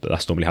 But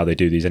that's normally how they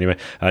do these anyway.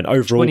 And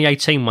overall...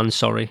 2018 one,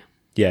 sorry.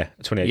 Yeah,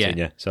 2018,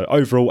 yeah. So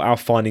overall, our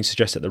findings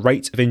suggest that the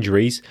rate of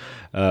injuries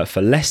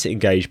for less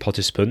engaged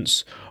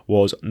participants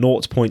was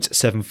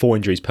 0.74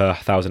 injuries per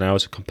 1,000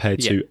 hours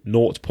compared to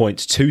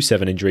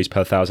 0.27 injuries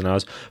per 1,000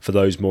 hours for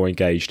those more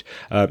engaged.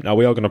 Now, I think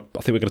we're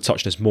going to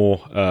touch on this more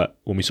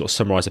when we sort of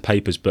summarise the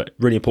papers, but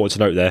really important to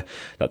note there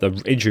that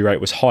the injury rate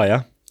was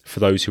higher for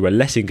those who are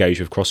less engaged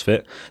with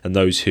CrossFit than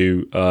those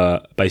who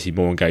are basically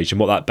more engaged. And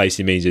what that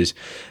basically means is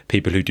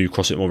people who do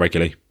CrossFit more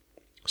regularly.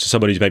 So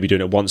somebody who's maybe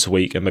doing it once a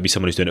week and maybe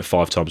someone who's doing it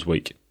 5 times a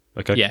week.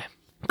 Okay? Yeah,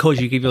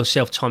 because you give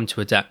yourself time to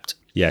adapt.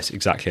 Yes,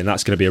 exactly. And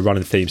that's going to be a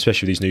running theme,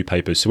 especially with these new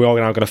papers. So we are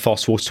now going to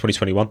fast forward to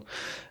 2021,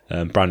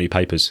 brand new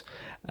papers.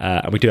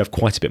 And we do have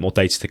quite a bit more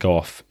data to go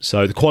off.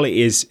 So the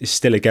quality is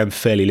still, again,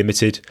 fairly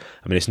limited.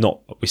 I mean, it's not,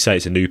 we say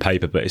it's a new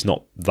paper, but it's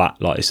not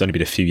that, like, it's only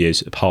been a few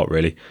years apart,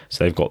 really.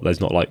 So there's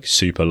not like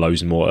super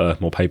loads and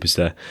more papers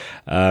there.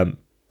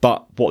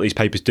 But what these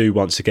papers do,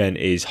 once again,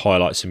 is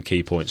highlight some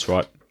key points,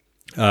 right?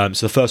 So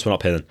the first one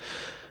up here then.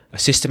 A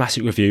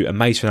systematic review and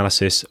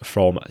meta-analysis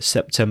from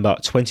September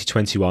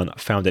 2021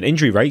 found an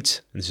injury rate,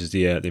 and this is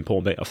the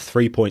important bit, of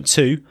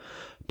 3.2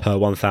 per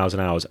 1,000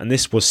 hours. And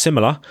this was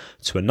similar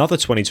to another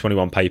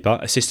 2021 paper,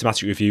 a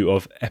systematic review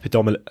of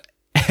epidemiology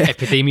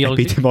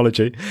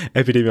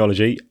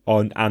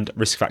and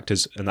risk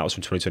factors, and that was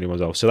from 2021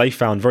 as well. So they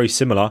found very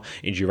similar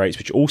injury rates,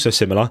 which are also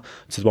similar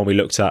to the one we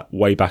looked at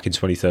way back in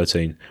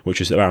 2013, which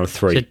was around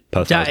 3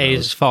 per 1,000 That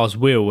is, as far as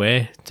we're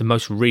aware, the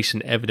most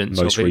recent evidence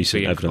of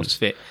injury in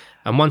CrossFit.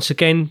 And once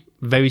again,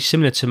 very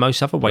similar to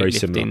most other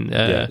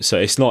weightlifting. So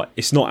it's not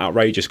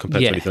outrageous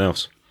compared to anything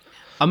else.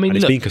 I mean, and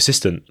it's been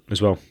consistent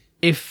as well.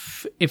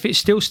 If it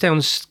still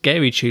sounds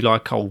scary to you,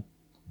 like,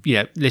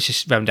 let's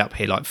just round up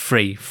here, like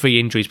three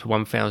injuries per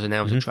 1,000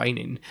 hours of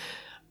training.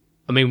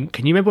 I mean,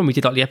 can you remember when we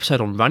did like the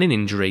episode on running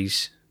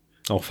injuries?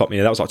 Oh, fuck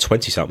me, that was like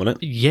 20 something,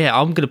 wasn't it? Yeah,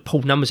 I'm going to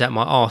pull numbers out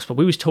my arse, but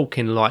we was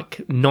talking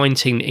like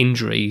 19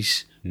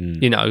 injuries,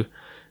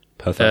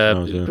 per 1,000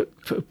 hours,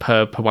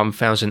 per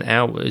 1,000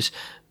 hours.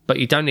 But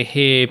you don't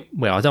hear,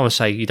 well, I don't want to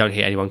say you don't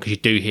hear anyone, because you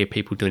do hear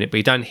people doing it, but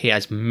you don't hear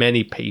as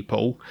many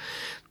people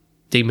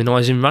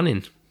demonising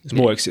running. It's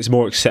a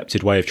more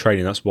accepted way of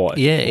training. That's why.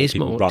 Yeah, it is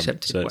more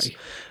accepted way.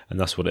 And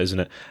that's what it is,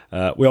 isn't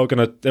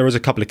it? There is a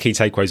couple of key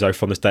takeaways though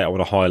from this data I want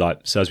to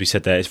highlight. So as we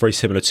said there, it's very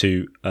similar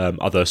to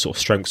other sort of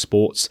strength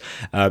sports.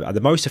 And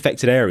the most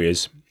affected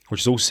areas,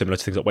 which is also similar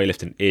to things like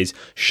weightlifting, is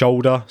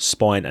shoulder,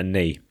 spine and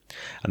knee.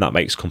 And that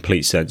makes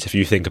complete sense. If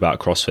you think about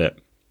CrossFit,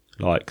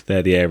 like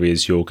they're the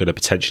areas you're going to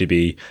potentially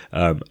be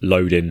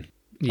loading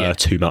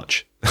too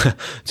much. But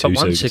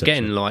once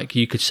again, like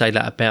you could say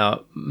that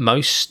about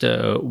most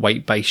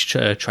weight-based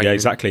training. Yeah,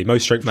 exactly.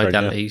 Most strength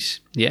modalities.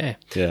 Training,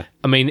 yeah.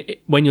 I mean,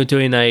 when you're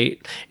doing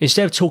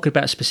instead of talking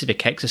about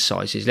specific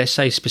exercises, let's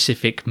say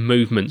specific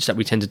movements that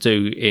we tend to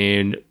do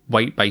in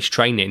weight-based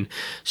training.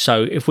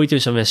 So if we do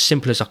something as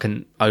simple as like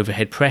an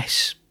overhead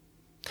press,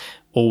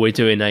 or we're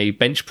doing a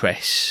bench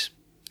press,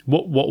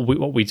 what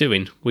are we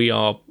doing?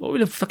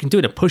 We're fucking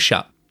doing a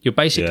push-up. You're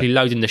basically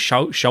loading the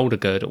shoulder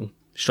girdle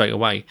straight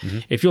away.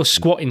 If you're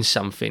squatting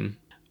something,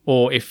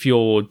 or if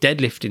you're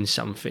deadlifting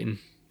something,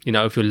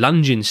 if you're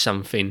lunging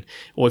something,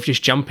 or if you're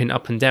just jumping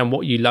up and down,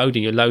 what are you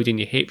loading? You're loading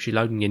your hips, you're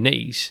loading your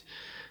knees.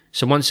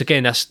 So once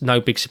again, that's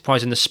no big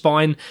surprise. And the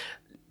spine,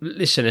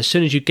 listen, as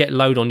soon as you get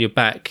load on your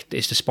back,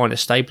 it's the spine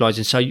that's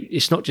stabilising. So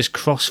it's not just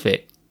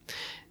CrossFit.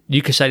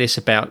 You could say this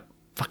about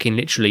fucking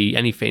literally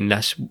anything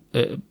that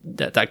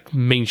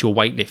means you're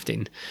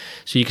weightlifting.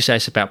 So you could say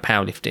it's about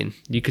powerlifting.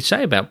 You could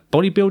say about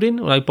bodybuilding,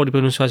 although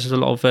bodybuilding has a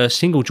lot of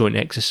single joint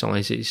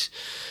exercises.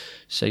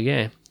 So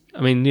yeah,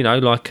 I mean,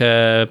 like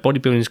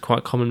bodybuilding is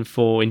quite common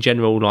for, in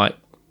general, like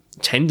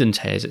tendon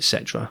tears,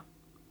 etc.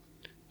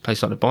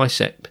 Place like the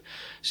bicep.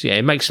 So yeah,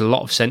 it makes a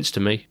lot of sense to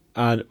me.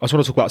 And I just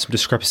want to talk about some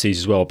discrepancies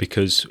as well,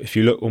 because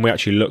when we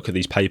actually look at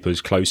these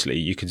papers closely,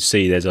 you can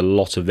see there's a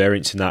lot of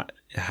variance in that.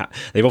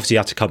 They've obviously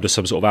had to come to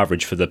some sort of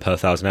average for the per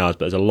 1,000 hours,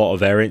 but there's a lot of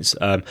variance.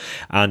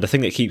 And the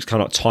thing that keeps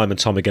coming up time and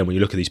time again when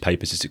you look at these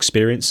papers is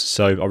experience.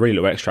 So I'll read a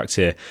little extract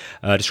here.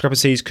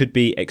 Discrepancies could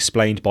be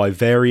explained by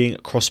varying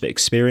CrossFit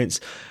experience.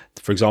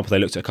 For example, they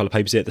looked at a couple of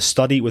papers here. The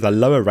study with a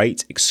lower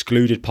rate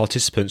excluded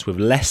participants with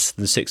less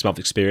than 6 months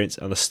experience,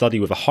 and the study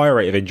with a higher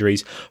rate of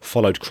injuries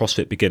followed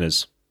CrossFit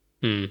beginners.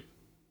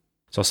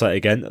 So I'll say it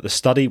again. The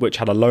study, which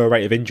had a lower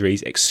rate of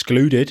injuries,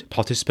 excluded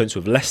participants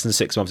with less than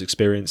 6 months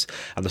experience,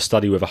 and the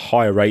study with a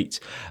higher rate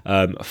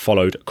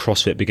followed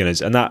CrossFit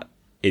beginners. And that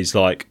is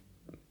like,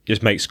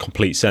 just makes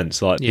complete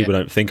sense. Like, people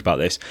don't think about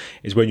this,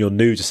 is when you're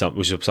new to something,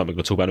 which is something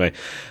we'll talk about anyway,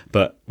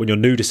 but when you're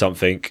new to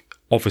something,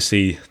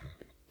 obviously,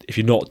 if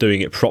you're not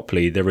doing it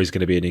properly, there is going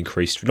to be an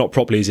increase. Not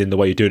properly as in the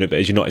way you're doing it, but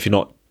if you're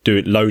not do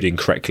it loading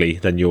correctly,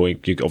 then you're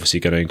obviously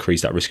going to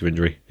increase that risk of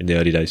injury in the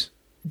early days.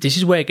 This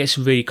is where it gets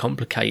really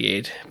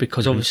complicated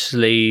because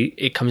obviously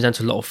it comes down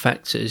to a lot of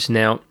factors.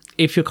 Now,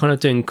 if you're kind of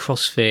doing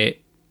CrossFit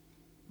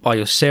by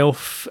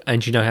yourself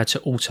and you know how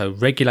to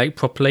auto-regulate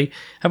properly,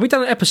 have we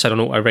done an episode on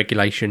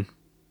auto-regulation?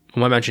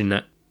 Am I imagining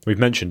that? We've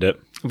mentioned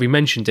it. We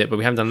mentioned it, but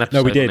we haven't done an episode.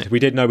 No, we did. On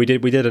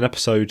it. We did an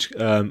episode.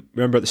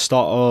 Remember at the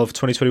start of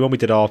 2021, we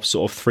did our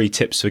sort of 3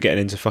 tips for getting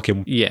into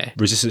fucking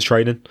resistance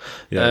training.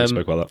 Yeah, we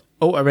spoke about that.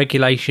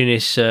 Auto-regulation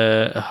is.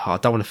 I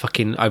don't want to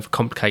fucking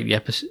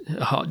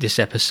overcomplicate this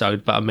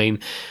episode, but I mean,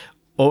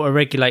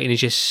 auto-regulating is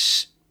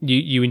just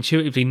you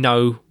intuitively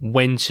know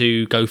when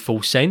to go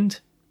full send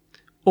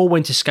or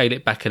when to scale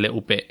it back a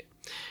little bit.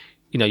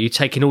 You know, you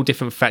take in all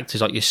different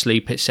factors like your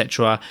sleep,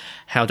 etc.,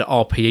 how the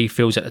RPE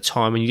feels at the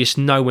time, and you just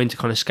know when to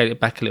kind of scale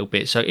it back a little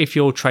bit. So if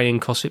you're training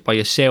CrossFit by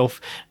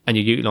yourself and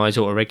you utilise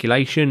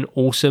auto-regulation,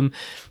 awesome.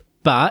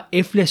 But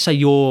if, let's say,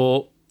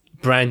 you're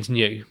brand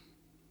new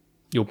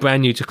to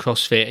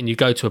CrossFit and you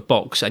go to a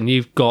box and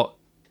you've got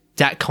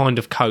that kind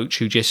of coach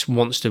who just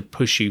wants to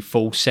push you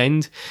full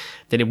send,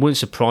 then it wouldn't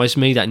surprise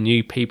me that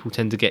new people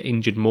tend to get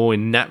injured more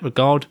in that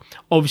regard.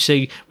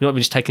 Obviously, we're not even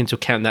just taking into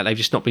account that they've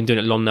just not been doing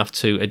it long enough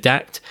to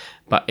adapt.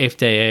 But if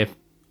they're,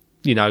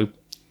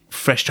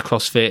 fresh to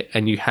CrossFit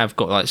and you have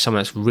got like someone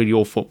that's really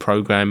awful at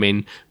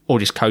programming or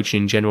just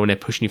coaching in general and they're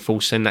pushing you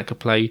full send, that could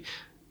play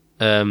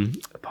a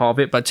part of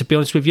it. But to be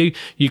honest with you,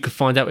 you could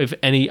find out with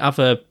any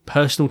other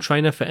personal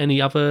trainer for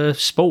any other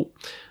sport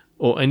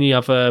or any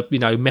other,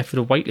 method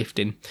of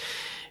weightlifting.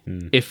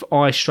 If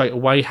I straight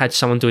away had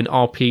someone doing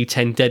RPE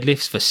 10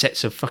 deadlifts for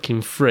sets of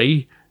fucking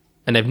 3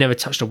 and they've never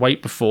touched a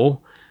weight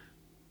before,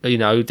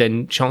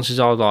 then chances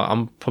are like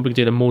I'm probably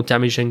doing them more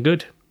damage than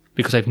good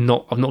because I've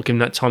not given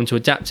that time to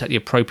adapt at the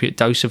appropriate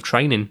dose of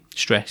training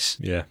stress.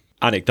 Yeah.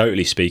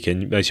 Anecdotally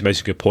speaking, you made some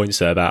good points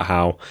there about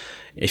how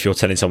if you're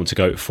telling someone to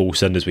go full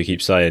send, as we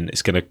keep saying,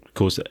 it's going to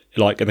cause,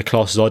 like in the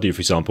classes I do, for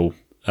example,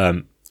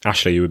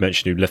 Ashley, who we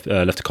mentioned, who left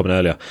a comment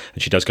earlier,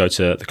 and she does go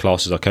to the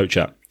classes I coach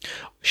at.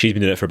 She's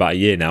been doing it for about a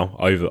year now,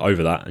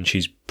 over that, and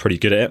she's pretty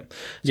good at it.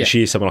 So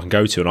she is someone I can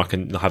go to, and I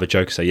can have a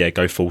joke and say, yeah,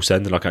 go full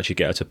send, and I can actually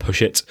get her to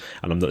push it,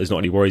 and there's not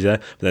any worries there.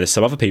 But then there's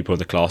some other people in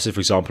the classes.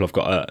 For example, I've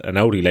got an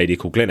elderly lady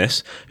called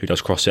Glynis who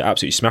does CrossFit,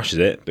 absolutely smashes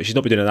it, but she's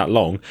not been doing it that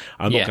long.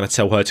 I'm not going to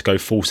tell her to go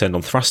full send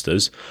on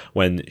thrusters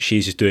when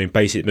she's just doing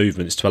basic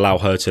movements to allow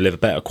her to live a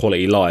better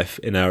quality life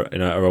in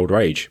her older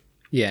age.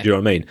 Yeah. Do you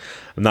know what I mean?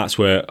 And that's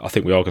where I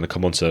think we are going to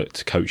come on to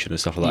coaching and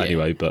stuff like that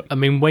anyway. But I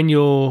mean, when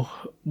you're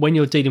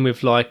dealing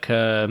with like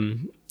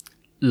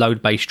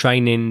load-based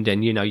training,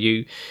 then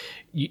you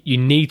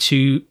need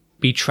to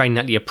be training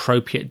at the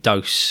appropriate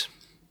dose.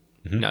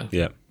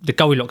 The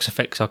Goldilocks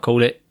effect, I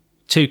call it.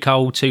 Too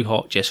cold, too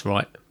hot, just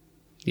right.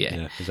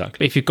 Yeah, exactly.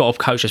 But if you've got a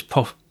coach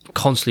that's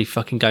constantly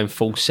fucking going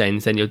full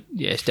send, then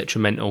it's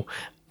detrimental.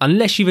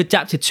 Unless you've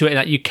adapted to it,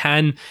 that you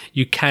can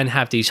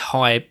have these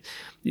high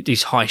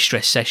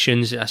stress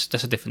sessions.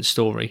 That's a different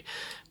story.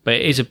 But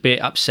it is a bit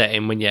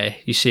upsetting when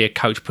you see a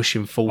coach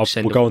pushing full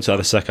send. We'll go on to that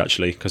in a sec,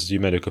 actually, because you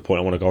made a good point.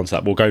 I want to go on to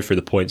that. We'll go through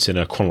the points in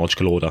a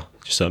chronological order,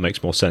 just so it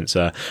makes more sense.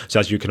 So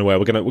as you can aware,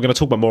 we're going to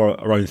talk about more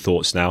our own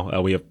thoughts now.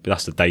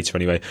 That's the data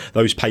anyway.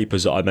 Those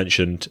papers that I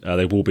mentioned,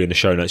 they will be in the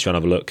show notes if you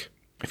want to have a look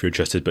if you're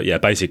interested. But yeah,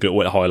 basically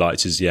what it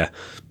highlights is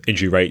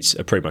injury rates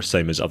are pretty much the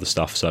same as other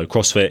stuff. So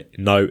CrossFit,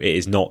 no, it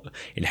is not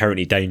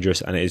inherently dangerous,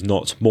 and it is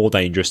not more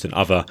dangerous than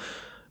other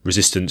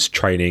resistance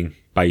training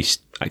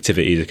based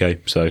activities.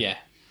 Okay, so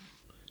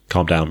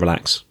calm down,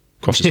 relax.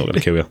 CrossFit's not going to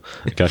kill you.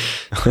 Okay.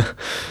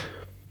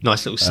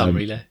 Nice little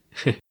summary there.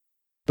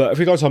 But if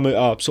we go to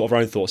our sort of our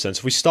own thoughts then, so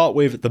if we start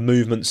with the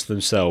movements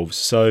themselves.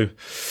 So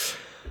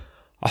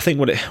I think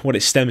what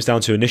it stems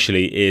down to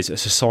initially is a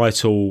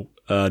societal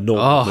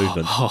norm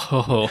movement.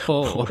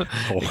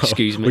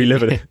 Excuse me. We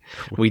live in it.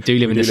 We do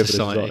live in a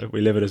society.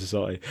 We live in a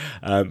society.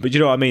 But you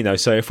know what I mean, though?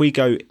 So if we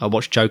go... I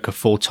watched Joker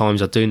 4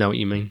 times. I do know what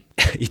you mean.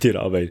 You do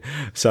know what I mean.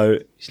 So...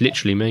 It's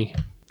literally me.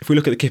 If we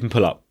look at the kip and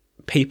pull-up,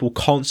 people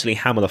constantly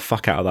hammer the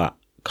fuck out of that.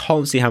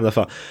 Constantly hammer the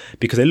fuck.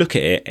 Because they look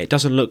at it, it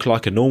doesn't look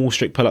like a normal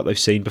strict pull-up they've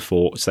seen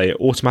before. So they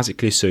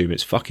automatically assume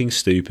it's fucking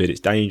stupid, it's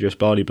dangerous,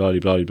 blah, blah, blah,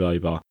 blah, blah,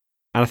 blah.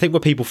 And I think where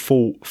people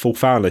fall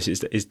foul of this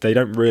is they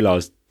don't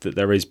realise that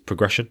there is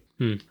progression.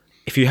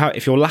 If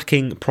you're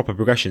lacking proper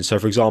progression, so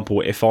for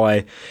example, if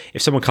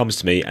someone comes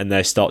to me and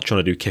they start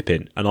trying to do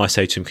kipping, and I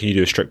say to them, "Can you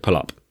do a strict pull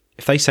up?"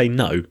 If they say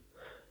no,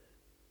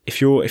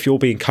 if you're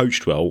being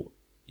coached well,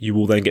 you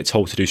will then get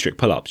told to do strict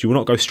pull ups. You will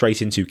not go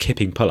straight into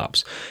kipping pull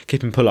ups.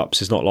 Kipping pull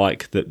ups is not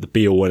like the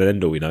be all and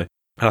end all, And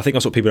I think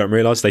that's what people don't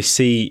realise. They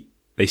see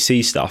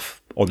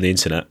stuff on the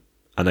internet,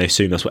 and they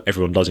assume that's what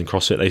everyone does in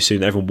CrossFit. They assume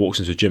that everyone walks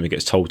into a gym and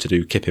gets told to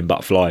do kipping,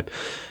 butterfly,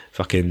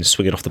 fucking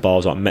swinging off the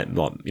bars like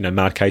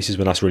mad cases,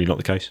 when that's really not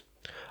the case.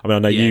 I mean, I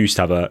know you used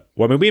to have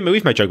we've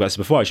made joke about this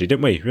before, actually,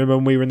 didn't we? Remember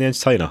when we were in the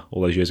Entertainer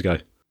all those years ago?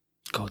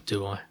 God,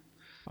 do I?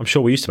 I'm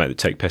sure we used to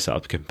take piss out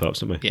of kipping pull-ups,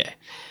 didn't we? Yeah.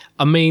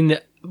 I mean,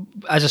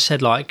 as I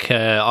said, like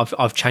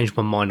I've changed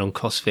my mind on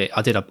CrossFit.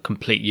 I did a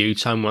complete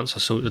U-turn once I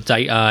saw the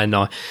data, and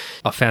I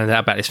found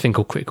out about this thing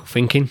called critical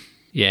thinking.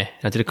 Yeah,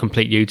 I did a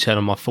complete U-turn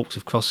on my thoughts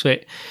of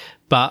CrossFit.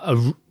 But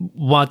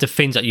one of the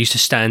things that used to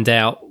stand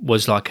out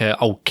was like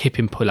old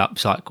kipping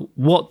pull-ups. Like,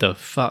 what the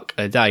fuck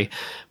are they?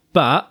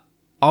 But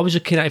I was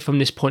looking at it from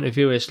this point of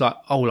view. It's like,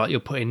 oh, like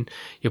you ain't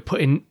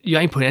putting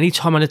any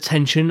time and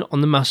attention on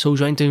the muscles.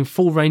 You ain't doing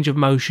full range of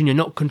motion. You're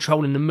not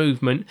controlling the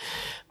movement.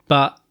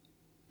 But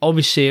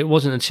obviously, it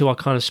wasn't until I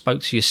kind of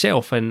spoke to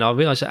yourself and I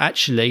realised that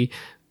actually,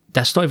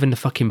 that's not even the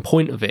fucking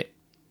point of it.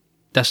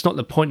 That's not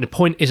the point. The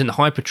point isn't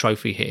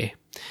hypertrophy here.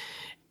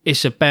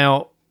 It's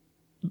about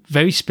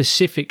very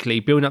specifically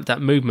building up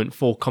that movement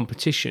for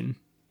competition.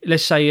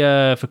 Let's say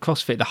for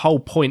CrossFit, the whole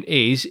point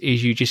is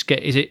you just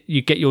get do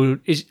you get your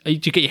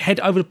head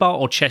over the bar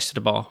or chest to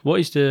the bar?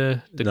 What is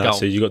the goal?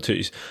 So you got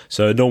to.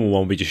 So a normal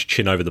one would be just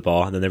chin over the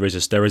bar, and then there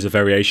is a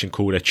variation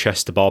called a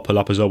chest to bar pull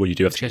up as well, where you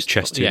do have to get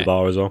chest to the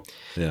bar as well.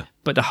 Yeah.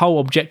 But the whole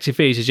objective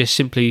is just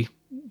simply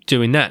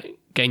doing that,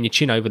 getting your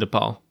chin over the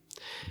bar.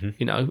 Mm-hmm.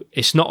 You know,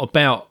 it's not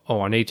about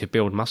I need to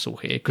build muscle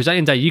here, because at the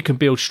end of the day you can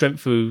build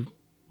strength through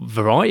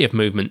variety of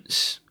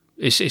movements.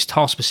 It's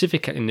task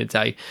specific at the end of the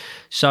day.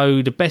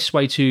 So the best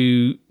way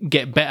to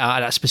get better at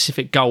that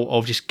specific goal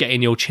of just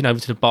getting your chin over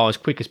to the bar as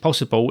quick as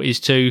possible is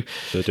to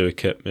do a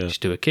kip. Yeah.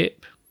 Just do a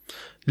kip.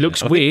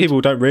 Looks weird. I think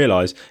people don't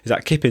realise is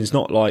that kipping's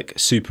not like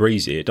super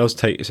easy.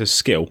 It's a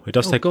skill. It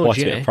does take quite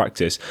a bit of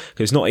practice,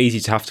 because it's not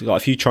easy to have to,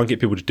 like, if you try and get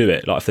people to do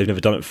it, like if they've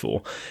never done it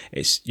before,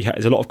 there's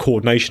a lot of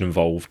coordination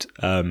involved,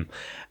 and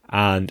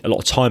a lot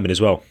of timing as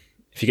well.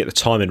 If you get the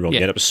timing wrong, you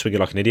end up swinging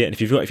like an idiot. And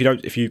if you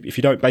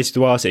don't basically,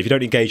 the way I say, if you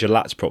don't engage your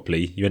lats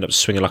properly, you end up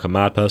swinging like a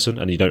mad person,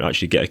 and you don't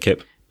actually get a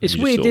kip. It's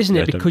weird, isn't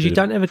it? Because you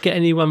don't ever get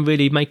anyone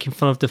really making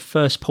fun of the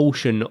first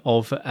portion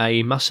of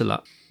a muscle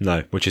up.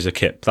 No, which is a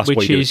kip. That's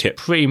what you do a kip.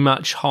 Pretty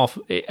much half.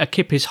 A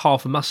kip is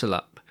half a muscle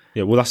up.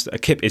 Yeah, well, that's a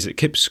kip. Is it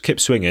kip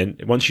swinging?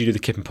 Once you do the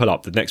kip and pull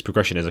up, the next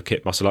progression is a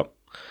kip muscle up.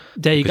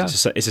 There you go.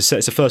 It's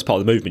the first part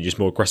of the movement. You're just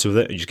more aggressive with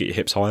it, and you just get your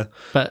hips higher.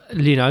 But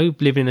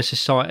living in a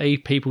society,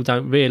 people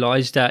don't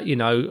realise that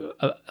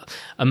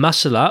a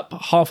muscle up,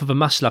 half of a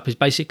muscle up is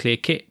basically a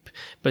kip.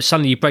 But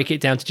suddenly you break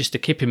it down to just a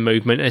kipping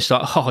movement, and it's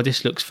like, oh,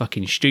 this looks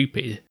fucking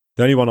stupid.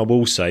 The only one I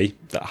will say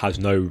that has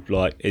no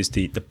is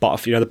the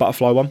butterfly. The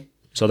butterfly one.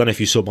 So I don't know if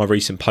you saw my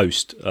recent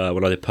post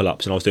when I did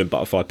pull-ups and I was doing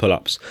butterfly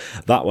pull-ups.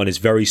 That one is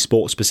very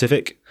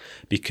sport-specific,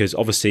 because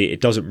obviously it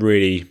doesn't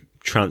really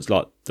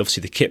translate.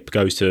 Obviously the kip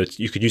goes to,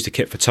 you can use the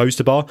kip for toes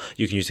to bar,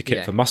 you can use the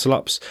kip for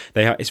muscle-ups.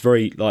 It's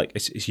very,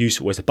 it's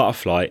useful, whereas the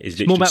butterfly is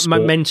literally more about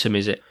sport. Momentum,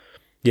 is it?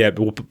 Yeah,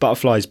 but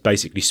butterfly is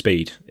basically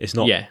speed. It's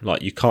not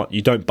like you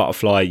don't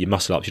butterfly your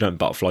muscle-ups, you don't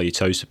butterfly your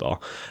toes to bar.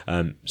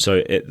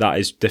 So that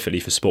is definitely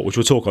for sport, which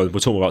we'll talk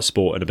about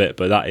sport in a bit,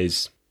 but that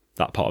is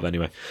that part of it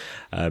anyway.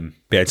 But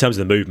yeah, in terms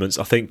of the movements,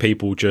 I think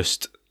people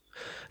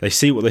they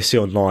see what they see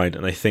online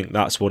and they think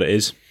that's what it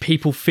is.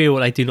 People feel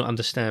they do not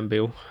understand,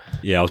 Bill.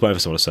 Yeah, I was waiting for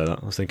someone to say that.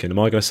 I was thinking, am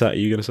I going to say it? Are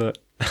you going to say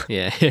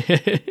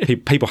it? Yeah.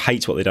 People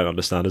hate what they don't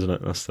understand, isn't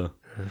it? That's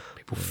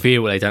people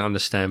feel what they don't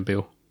understand,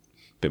 Bill.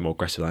 Bit more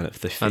aggressive than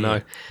it. I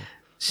know.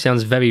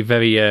 Sounds very,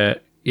 very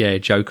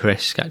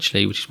Joker-esque,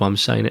 actually, which is why I'm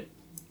saying it.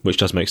 Which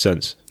does make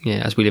sense.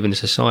 Yeah, as we live in a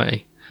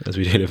society. As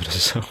we do live in a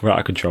society. We're out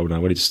of control now.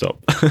 We need to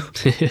stop.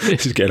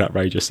 This is getting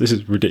outrageous. This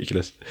is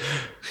ridiculous.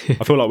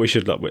 I feel like we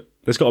should.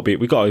 We've got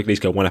to at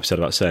least go one episode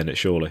about saying it.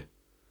 Surely,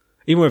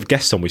 even with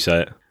guests on, we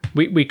say it.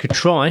 We could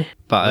try,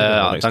 but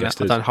I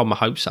don't hold my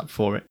hopes up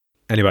for it.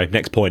 Anyway,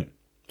 next point.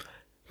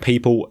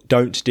 People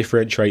don't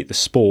differentiate the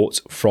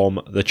sport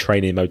from the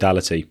training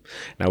modality.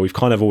 Now, we've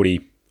kind of already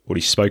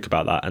spoke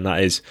about that, and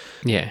that is,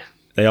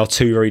 they are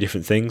two very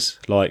different things.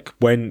 Like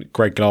when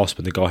Greg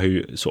Glassman, the guy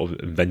who sort of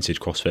invented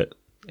CrossFit,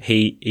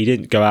 he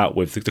didn't go out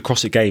with the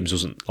CrossFit Games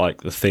wasn't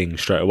like the thing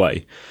straight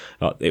away.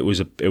 It was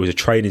a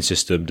training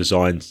system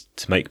designed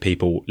to make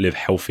people live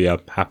healthier,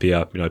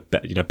 happier,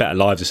 better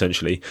lives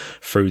essentially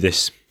through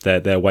this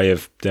their way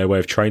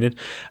of training.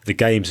 The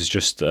Games is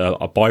just a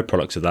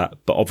byproduct of that,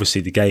 but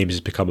obviously the Games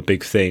has become a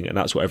big thing, and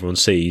that's what everyone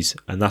sees,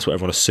 and that's what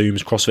everyone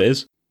assumes CrossFit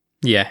is.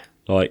 Yeah.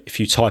 Like if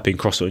you type in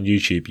CrossFit on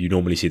YouTube, you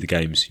normally see the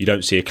Games. You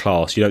don't see a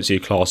class. You don't see a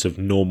class of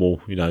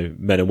normal,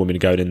 men and women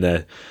going in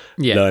there,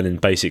 learning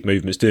basic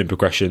movements, doing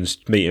progressions,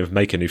 meeting,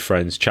 making new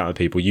friends, chatting with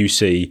people. You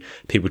see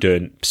people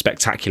doing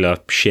spectacular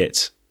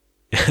shit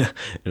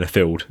in a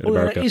field in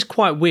America. It is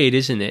quite weird,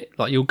 isn't it?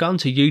 Like you'll go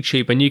onto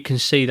YouTube and you can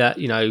see that,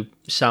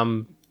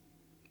 some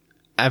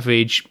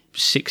average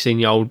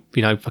 16-year-old,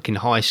 fucking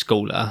high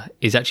schooler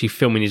is actually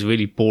filming his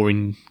really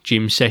boring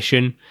gym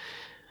session.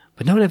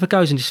 But no one ever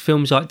goes and just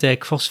films like their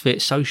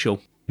CrossFit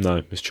social.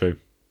 No, it's true.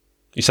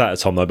 You say that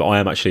to Tom though, but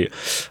I'm actually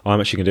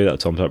going to do that to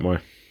Tom. Don't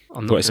worry.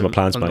 I'm not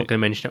going to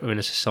mention it within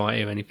a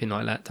society or anything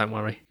like that. Don't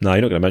worry. No,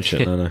 you're not going to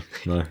mention it.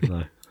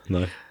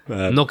 No.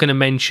 I'm not going to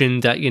mention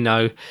that.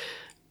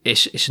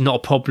 It's not a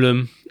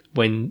problem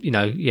when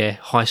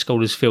high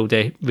schoolers feel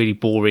their really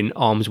boring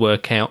arms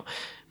workout.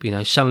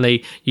 But,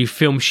 suddenly you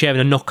film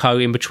sharing a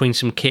knockout in between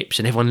some kips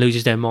and everyone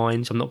loses their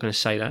minds. I'm not going to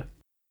say that.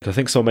 I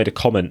think someone made a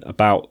comment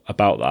about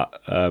that.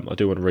 I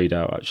do want to read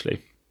out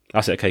actually.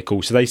 That's it. Okay,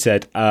 cool. So they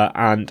said,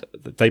 and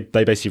they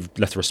basically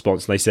left a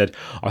response, and they said,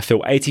 I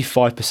feel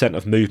 85%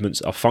 of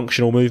movements are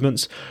functional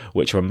movements,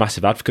 which I'm a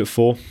massive advocate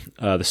for.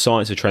 The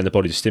science of training the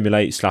body to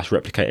stimulate /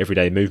 replicate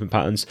everyday movement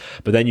patterns.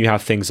 But then you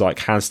have things like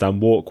handstand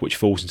walk, which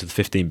falls into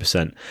the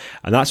 15%.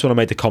 And that's when I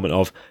made the comment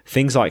of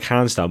things like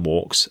handstand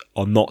walks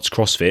are not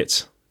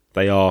CrossFit.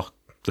 They are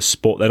the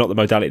sport. They're not the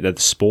modality. They're the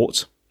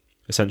sport,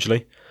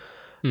 essentially.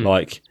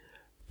 Like,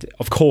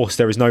 of course,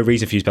 there is no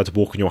reason for you to be able to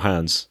walk on your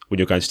hands when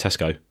you're going to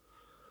Tesco.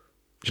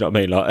 Do you know what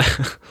I mean? Like,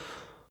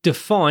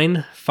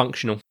 define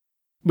functional.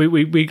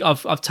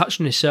 I've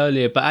touched on this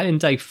earlier, but at the end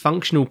of the day,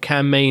 functional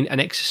can mean an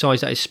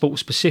exercise that is sport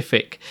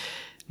specific.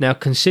 Now,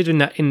 considering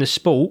that in the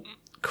sport,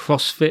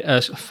 CrossFit,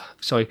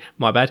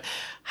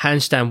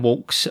 handstand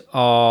walks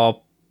are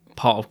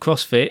part of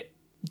CrossFit.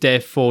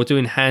 Therefore,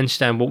 doing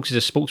handstand walks is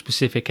a sport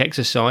specific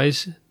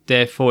exercise.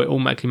 Therefore, it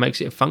automatically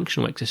makes it a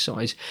functional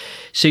exercise.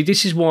 See,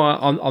 this is why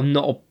I'm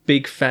not a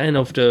big fan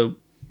of the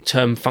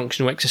term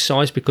functional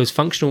exercise, because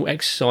functional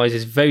exercise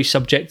is very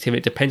subjective.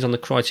 It depends on the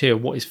criteria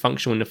of what is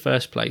functional in the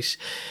first place.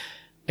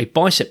 A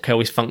bicep curl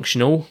is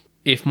functional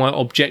if my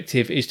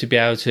objective is to be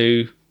able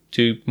to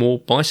do more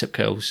bicep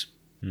curls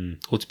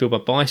or to build my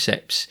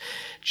biceps.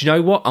 Do you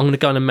know what? I'm going to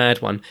go on a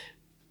mad one.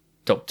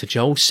 Dr.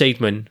 Joel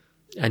Seedman.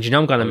 And you know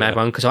I'm going on a mad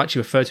one because I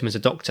actually refer to him as a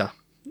doctor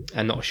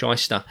and not a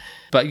shyster.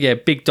 But yeah,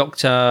 big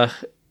Dr.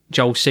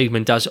 Joel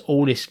Seedman does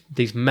all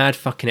these mad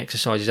fucking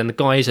exercises, and the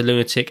guy is a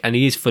lunatic and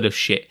he is full of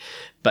shit.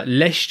 But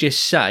let's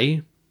just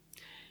say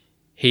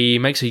he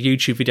makes a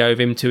YouTube video of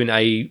him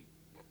doing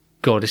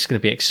God, this is going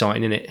to be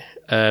exciting, isn't it?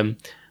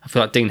 I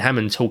feel like Dean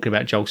Hammond talking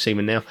about Joel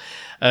Seedman now.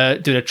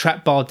 Doing a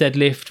trap bar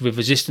deadlift with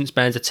resistance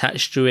bands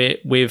attached to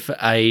it, with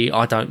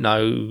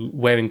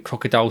wearing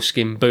crocodile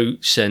skin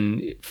boots,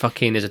 and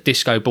fucking there's a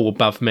disco ball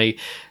above me.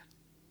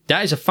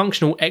 That is a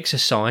functional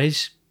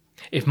exercise.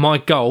 If my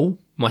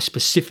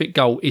specific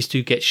goal is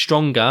to get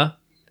stronger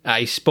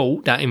at a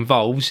sport that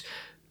involves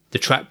the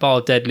trap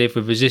bar deadlift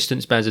with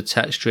resistance bands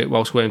attached to it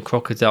whilst wearing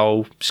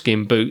crocodile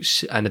skin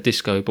boots and a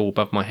disco ball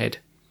above my head.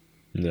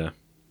 Yeah.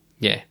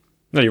 Yeah.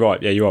 No, you're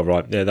right. Yeah, you are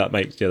right. Yeah,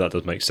 that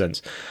does make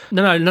sense.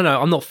 No,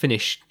 I'm not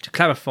finished. To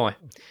clarify,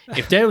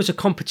 if there was a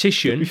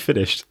competition... You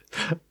finished.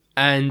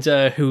 And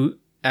there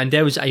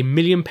was £1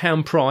 million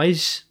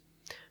prize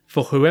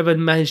for whoever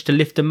managed to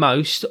lift the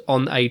most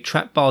on a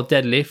trap bar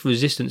deadlift,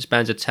 resistance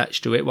bands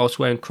attached to it, whilst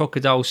wearing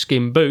crocodile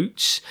skin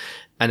boots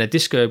and a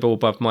disco ball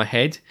above my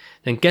head,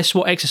 then guess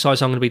what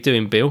exercise I'm going to be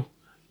doing, Bill?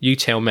 You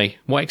tell me.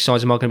 What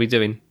exercise am I going to be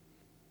doing?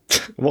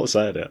 What's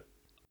that?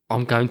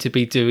 I'm going to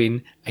be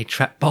doing a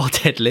trap bar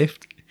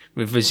deadlift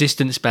with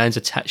resistance bands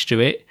attached to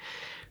it,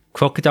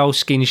 crocodile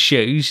skin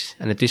shoes,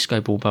 and a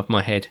disco ball above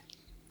my head.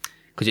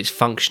 Because it's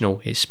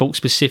functional. It's sport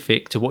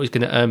specific to what is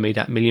going to earn me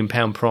that £1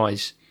 million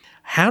prize.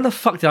 How the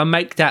fuck did I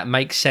make that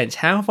make sense?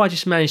 How have I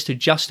just managed to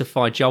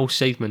justify Joel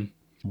Seedman?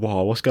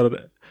 Wow, what's going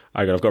on?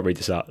 I've got to read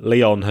this out.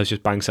 Leon has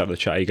just banged out of the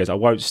chat. He goes, I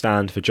won't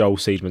stand for Joel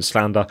Seedman's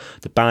slander.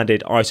 The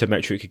banded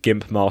isometric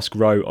gimp mask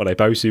row on a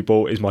Bosu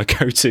ball is my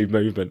go-to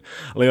movement.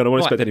 Leon, I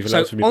won't expect anything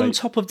else from you, on mate.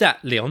 top of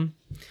that, Leon,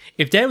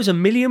 if there was £1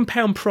 million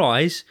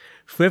prize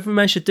for whoever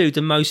managed to do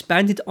the most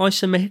banded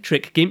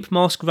isometric gimp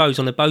mask rows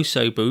on a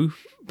Bosu boo,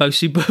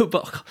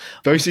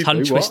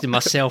 tongue twisting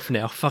myself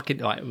now. Fucking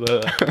right.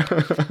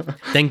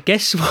 Then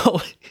guess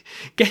what?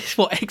 Guess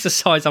what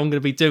exercise I'm going to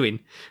be doing?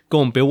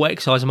 Go on, Bill. What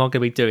exercise am I going to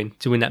be doing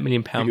to win that £1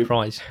 million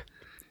prize?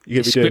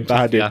 You're going to be doing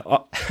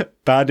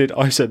banded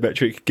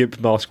isometric gimp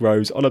mask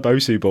rows on a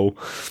Bosu ball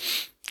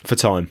for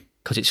time.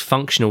 Because it's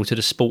functional to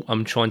the sport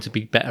I'm trying to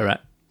be better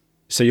at.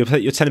 So you're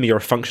telling me you're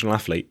a functional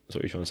athlete? That's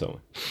what you're trying to tell me.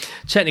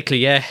 Technically,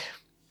 yeah.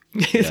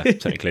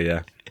 Technically,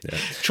 yeah.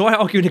 Try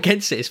arguing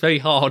against it. It's very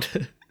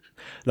hard.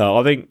 No,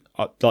 I think,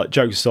 like,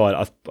 jokes aside,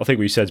 I think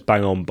what you said's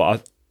bang on,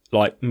 but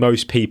like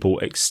most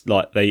people,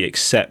 they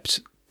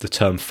accept the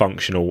term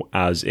functional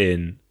as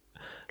in,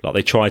 like,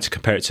 they try to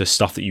compare it to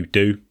stuff that you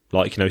do,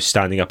 like, you know,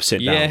 standing up,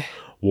 sitting down,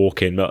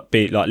 walking, but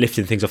be like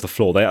lifting things off the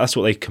floor. That's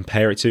what they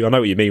compare it to. I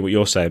know what you mean, what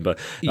you're saying, but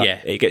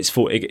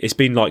it's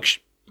been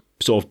like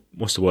sort of,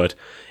 what's the word?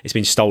 It's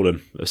been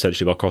stolen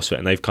essentially by CrossFit,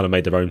 and they've kind of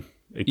made their own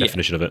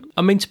definition of it.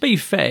 I mean, to be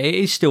fair, it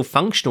is still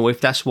functional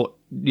if that's what,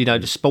 you know,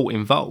 the sport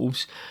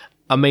involves.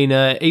 I mean,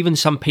 even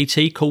some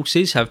PT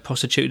courses have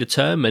prostituted the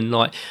term, and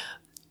like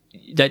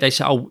they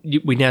say, oh,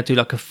 we now do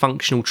like a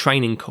functional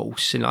training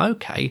course. And like,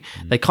 okay,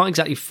 they can't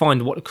exactly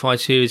find what the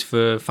criteria is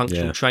for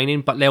functional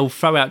training, but they'll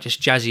throw out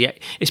just jazzy.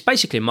 It's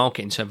basically a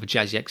marketing term for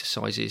jazzy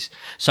exercises.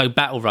 So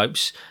battle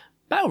ropes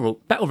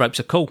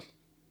are cool.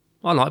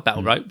 I like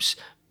battle ropes,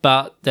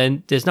 but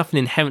then there's nothing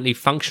inherently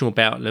functional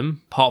about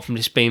them apart from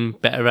just being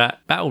better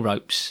at battle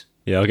ropes.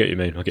 Yeah, I get what you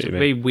mean. It's a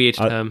very weird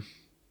term.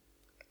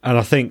 And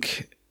I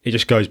think it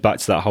just goes back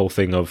to that whole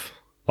thing of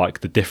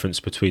like the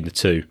difference between the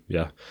two.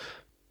 Yeah.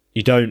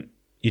 You don't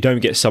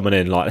get someone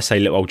in, like, let's say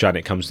little old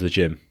Janet comes to the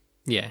gym.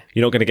 Yeah.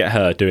 You're not going to get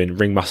her doing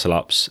ring muscle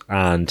ups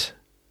and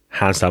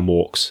handstand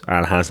walks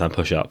and handstand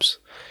push ups.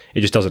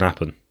 It just doesn't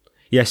happen.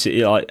 Yes,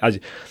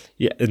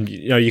 Yeah, and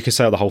you can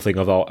say the whole thing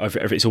of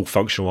if it's all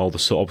functional, all the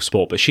sort of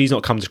sport, but she's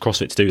not come to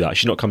CrossFit to do that.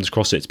 She's not come to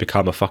CrossFit to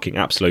become a fucking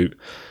absolute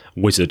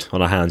wizard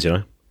on her hands,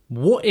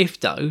 What if,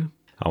 though,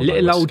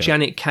 little old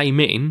Janet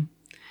came in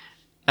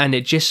and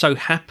it just so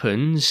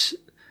happens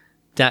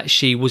that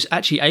she was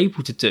actually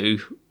able to do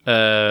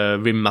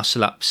rim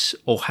muscle-ups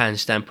or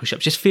handstand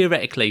push-ups. Just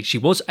theoretically, she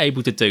was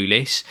able to do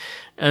this,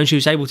 and she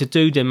was able to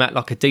do them at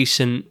like a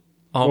decent...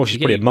 Well, she's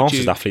probably a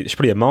masters athlete. She's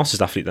probably a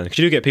masters athlete then, because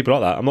you do get people like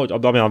that.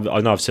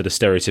 I know I've said a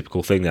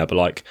stereotypical thing there, but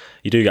like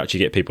you do actually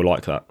get people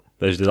like that.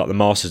 There's like the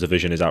masters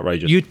division is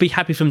outrageous. You'd be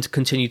happy for them to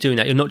continue doing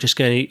that. You're not just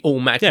going to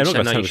automatically. Yeah, not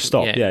going to tell them to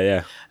stop.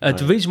 Yeah.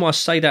 The reason why I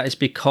say that is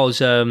because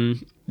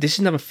this is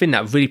another thing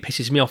that really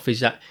pisses me off,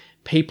 is that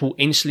people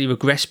instantly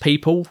regress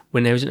people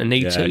when there isn't a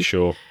need to. Yeah,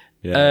 sure.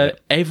 Yeah.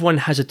 Everyone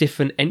has a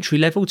different entry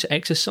level to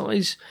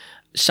exercise.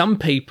 Some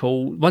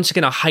people, once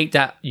again, I hate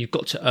that you've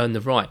got to earn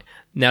the right.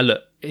 Now,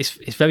 look,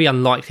 it's very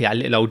unlikely that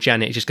little old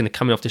Janet is just going to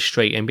come in off the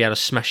street and be able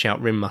to smash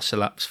out rim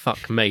muscle ups.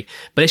 Fuck me.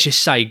 But let's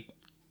just say,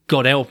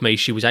 God help me,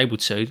 she was able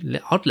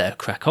to. I'd let her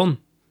crack on.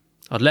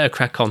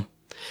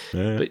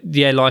 Yeah. But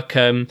yeah, like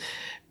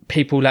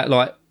people that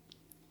like,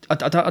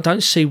 I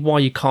don't see why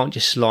you can't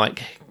just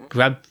like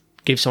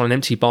give someone an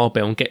empty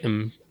barbell and get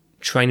them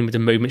training with the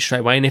movement straight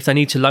away. And if they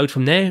need to load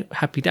from there,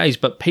 happy days.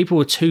 But people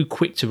are too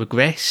quick to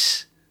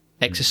regress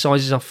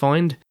exercises, I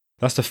find.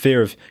 That's the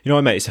fear of,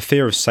 mate, it's a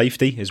fear of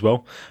safety as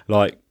well.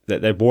 Like,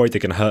 they're worried they're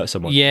going to hurt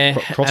someone. Yeah,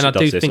 and I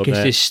do think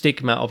it's this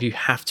stigma of you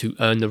have to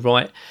earn the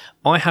right.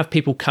 I have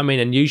people come in,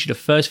 and usually the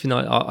first thing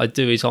I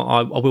do is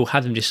I will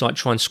have them just like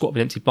try and squat with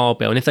an empty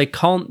barbell. And if they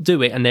can't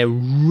do it and they're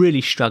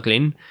really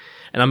struggling,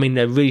 and I mean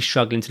they're really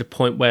struggling to the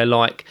point where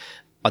like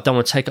I don't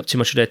want to take up too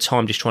much of their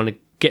time just trying to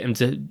get them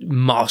to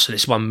master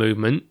this one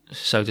movement,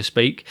 so to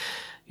speak,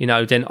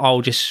 then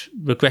I'll just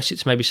regress it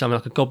to maybe something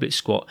like a goblet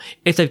squat.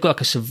 If they've got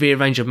like a severe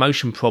range of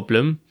motion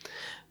problem,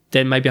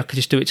 then maybe I could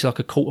just do it to like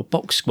a quarter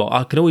box squat.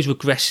 I could always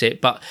regress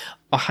it, but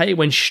I hate it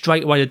when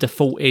straight away the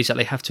default is that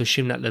they have to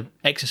assume that the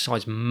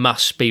exercise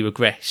must be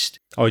regressed.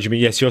 Oh, do you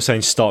mean, yes, you're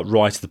saying start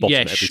right at the bottom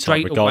every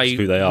time, regardless of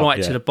who they are.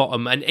 Right to the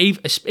bottom. And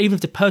even if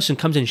the person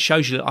comes in and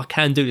shows you that I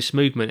can do this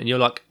movement, and you're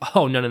like,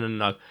 oh,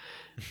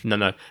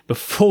 no.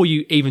 Before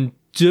you even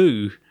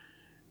do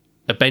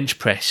a bench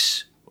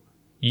press,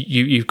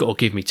 you've got to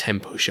give me 10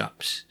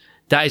 push-ups.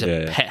 That is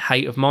a pet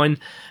hate of mine.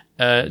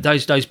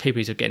 Those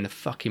people are getting the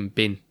fucking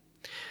bin.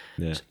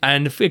 Yeah.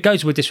 And if it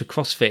goes with this with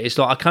CrossFit, it's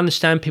like I can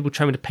understand people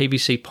train with a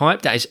PVC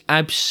pipe. That is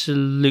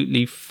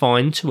absolutely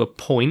fine to a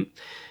point.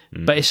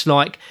 But it's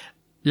like,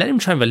 let them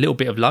train with a little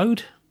bit of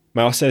load.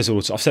 Mate, I've said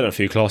it in a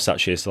few classes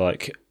actually. It's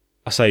like,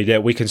 I say, yeah,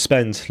 we can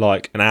spend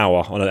like an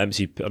hour on a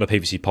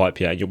PVC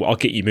pipe, and I'll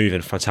get you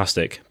moving,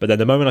 fantastic. But then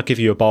the moment I give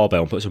you a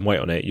barbell and put some weight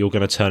on it, you're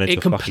going to turn into a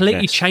fucking mess. It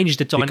completely changes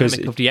the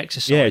dynamic of the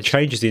exercise. Yeah, it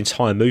changes the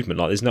entire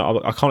movement. Like,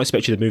 I can't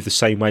expect you to move the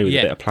same way with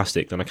a bit of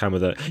plastic than I can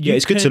with a. Yeah,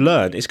 it's good to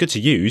learn. It's good to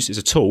use. It's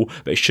a tool,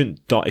 but it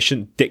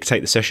shouldn't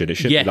dictate the session. It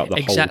shouldn't be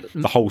like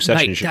the whole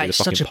session. Should be the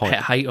fucking pipe. That's such a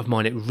pet hate of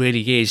mine. It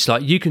really is.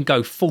 Like, you can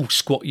go full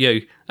squat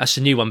you. That's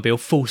the new one, Bill.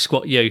 Full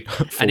squat you.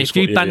 And if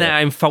you ban that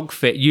out in Folk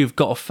Fit, you've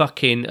got to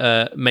fucking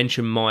mention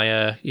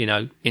my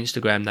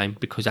Instagram name,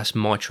 because that's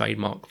my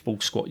trademark.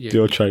 Full squat you.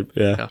 Your trade,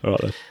 yeah. All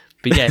right then.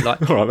 But yeah,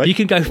 like right, you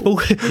can go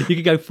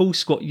full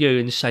squat you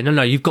and say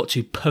no. You've got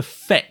to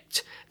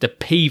perfect the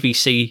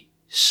PVC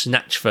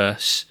snatch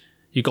first.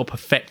 You've got to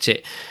perfect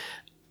it.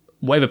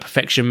 Whatever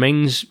perfection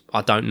means,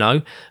 I don't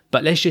know.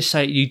 But let's just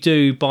say you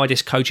do, by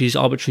this coach's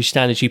arbitrary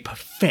standards, you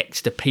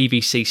perfect the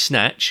PVC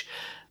snatch.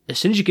 As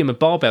soon as you give them a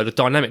barbell, the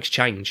dynamics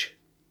change.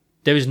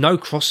 There is no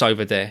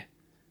crossover there.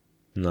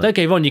 No. Don't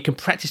get me wrong, you can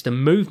practice the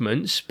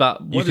movements,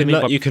 but you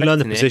can learn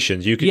the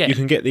positions. You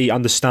can get the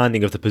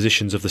understanding of the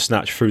positions of the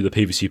snatch through the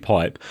PVC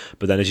pipe.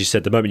 But then, as you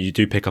said, the moment you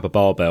do pick up a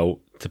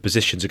barbell, the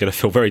positions are going to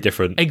feel very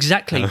different.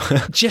 Exactly.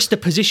 Just the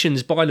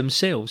positions by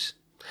themselves.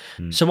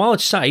 So I would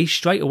say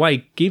straight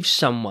away, give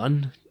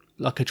someone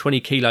like a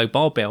 20 kilo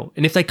barbell.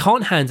 And if they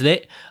can't handle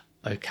it,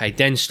 okay,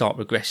 then start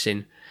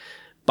regressing.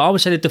 But I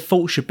would say the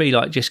default should be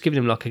like just giving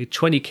them like a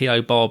 20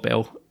 kilo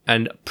barbell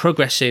and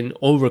progressing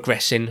or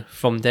regressing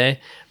from there.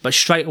 But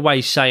straight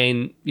away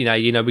saying,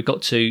 we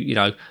got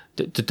to,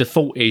 the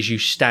default is you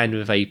stand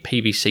with a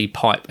PVC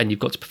pipe and you've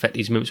got to perfect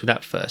these movements with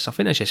that first. I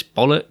think that's just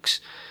bollocks.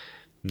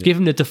 Yeah. Give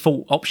them the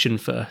default option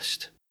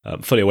first.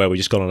 Fully aware we've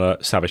just gone on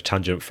a savage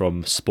tangent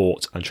from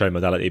sport and training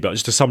modality. But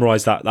just to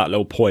summarise that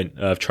little point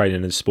of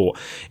training and sport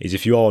is,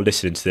 if you are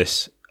listening to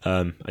this,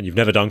 and you've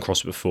never done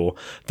CrossFit before,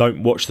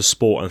 don't watch the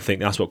sport and think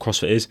that's what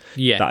CrossFit is.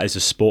 Yeah. That is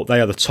a sport.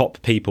 They are the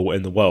top people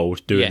in the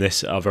world doing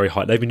this at a very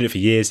high. They've been doing it for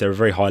years. They're a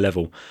very high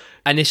level.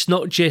 And it's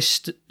not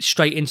just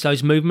straight into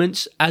those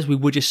movements. As we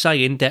were just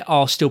saying, there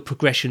are still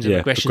progressions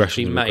and regressions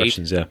being made.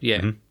 Yeah.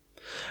 Mm-hmm.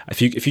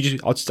 If you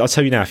just, I'll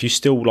tell you now, if you're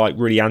still like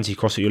really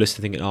anti-CrossFit, you're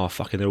listening thinking, oh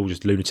fucking, they're all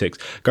just lunatics.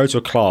 Go to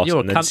a class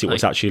and then see what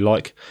it's actually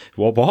like.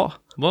 What?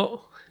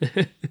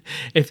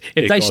 if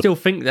they still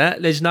think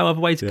that, there's no other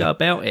way to go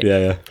about it.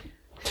 Yeah.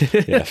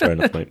 Yeah, fair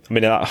enough, mate. I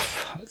mean,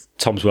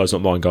 Tom's words,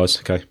 not mine, guys.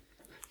 Okay,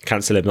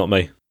 cancel him, not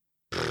me.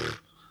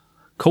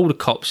 Call the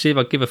cops, see if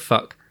I give a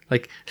fuck.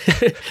 Like,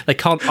 they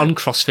can't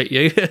uncrossfit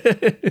you.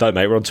 Don't,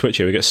 mate. We're on Twitch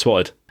here. We get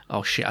swatted.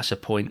 Oh, shit, that's a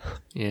point.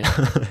 Yeah.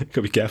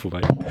 Gotta be careful,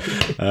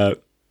 mate.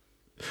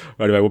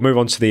 Anyway, we'll move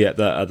on to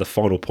the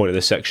final point of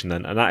this section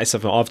then, and that is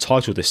something I've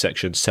titled this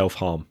section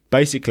self-harm.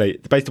 Basically,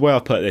 the way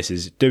I've put this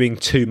is doing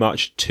too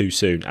much too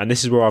soon, and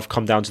this is where I've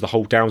come down to the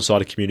whole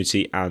downside of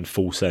community and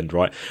full send,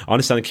 right? I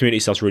understand the community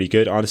stuff's really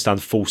good. I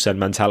understand full send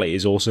mentality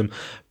is awesome,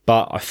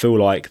 but I feel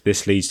like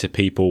this leads to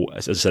people,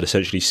 as I said,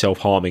 essentially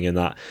self-harming in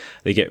that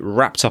they get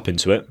wrapped up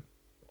into it.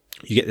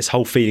 You get this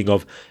whole feeling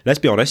of, let's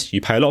be honest,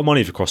 you pay a lot of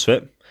money for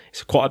CrossFit.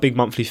 It's quite a big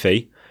monthly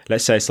fee.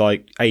 Let's say it's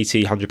like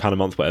 £80, £100 a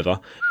month, whatever.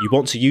 You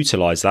want to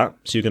utilise that,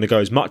 so you're going to go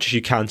as much as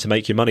you can to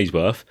make your money's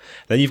worth.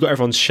 Then you've got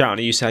everyone shouting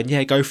at you saying,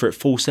 yeah, go for it,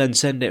 full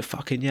send it,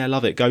 fucking yeah,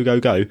 love it, go, go,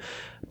 go.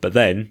 But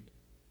then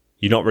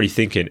you're not really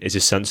thinking, is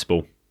this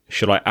sensible?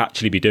 Should I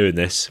actually be doing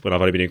this when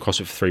I've only been doing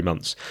CrossFit for 3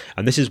 months?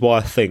 And this is why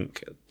I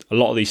think a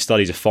lot of these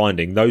studies are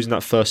finding those in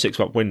that first 6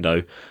 month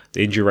window,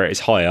 the injury rate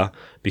is higher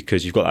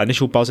because you've got that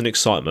initial buzz and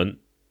excitement.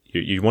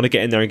 You want to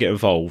get in there and get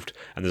involved,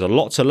 and there's a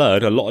lot to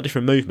learn, a lot of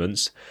different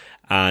movements.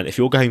 And if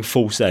you're going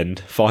full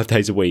send 5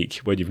 days a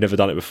week when you've never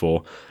done it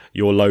before,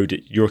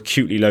 you're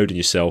acutely loading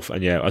yourself.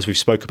 And yeah, as we've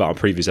spoke about on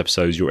previous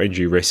episodes, your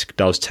injury risk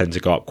does tend to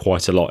go up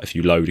quite a lot if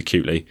you load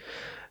acutely.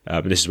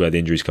 And this is where the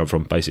injuries come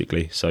from,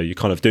 basically. So you're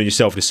kind of doing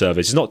yourself a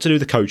disservice. It's not to do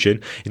with the coaching.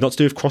 It's not to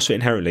do with CrossFit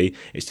inherently.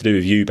 It's to do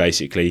with you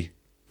basically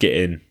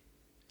getting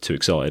too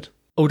excited.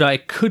 Although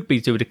it could be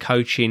to do with the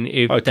coaching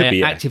if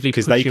they're actively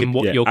pushing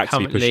what your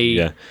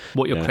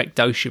correct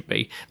dose should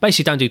be.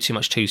 Basically, don't do too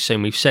much too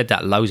soon. We've said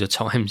that loads of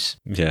times.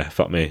 Yeah,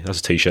 fuck me.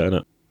 That's a t-shirt, isn't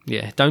it?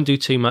 Yeah, don't do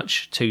too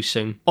much too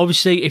soon.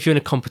 Obviously, if you're in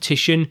a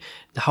competition,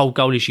 the whole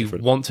goal is you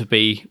want to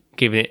be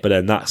giving it. But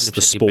then that's the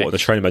sport and the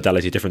training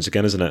modality difference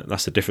again, isn't it?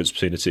 That's the difference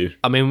between the two.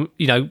 I mean,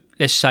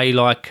 let's say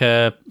like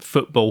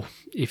football.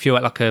 If you're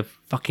at like a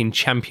fucking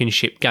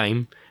championship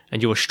game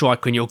and you're a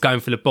striker and you're going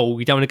for the ball,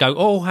 you don't want to go,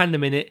 oh, hang a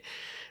minute.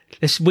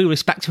 Let's wheel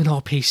this back to an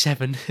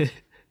RP7.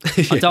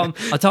 I don't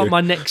want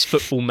my next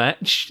football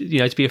match,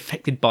 to be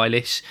affected by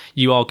this.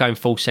 You are going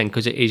full send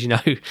because it is,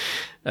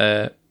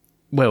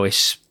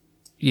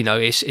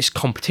 it's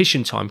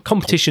competition time.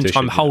 Competition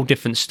time, yeah. Whole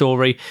different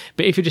story.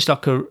 But if you're just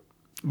like a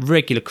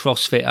regular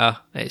CrossFitter,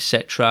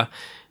 etc.,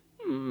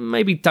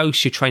 maybe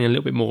dose your training a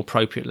little bit more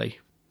appropriately.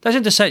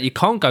 Doesn't to say that you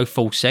can't go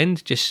full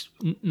send, just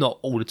not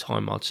all the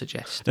time, I'd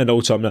suggest. And all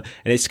the time, no.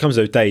 And it comes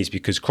those days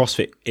because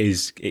CrossFit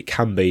it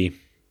can be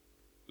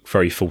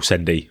very full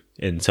sendy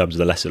in terms of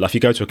the lesson. Like if you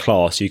go to a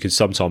class,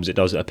 sometimes it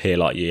does appear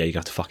like, yeah, you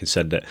have to fucking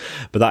send it.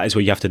 But that is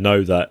where you have to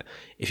know that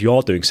if you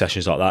are doing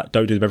sessions like that,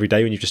 don't do them every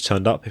day when you've just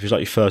turned up. If it's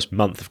like your first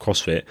month of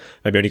CrossFit,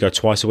 maybe only go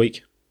twice a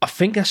week. I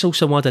think that's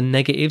also one of the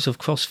negatives of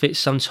CrossFit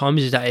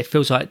sometimes is that it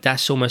feels like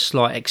that's almost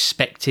like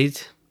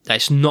expected. That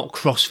it's not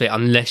CrossFit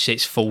unless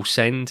it's full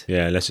send.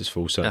 Yeah, unless it's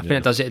full send. I think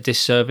that does it a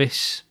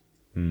disservice.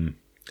 I think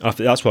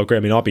that's what I agree. I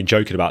mean, I've been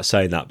joking about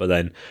saying that, but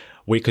then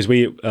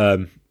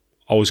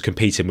I was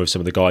competing with some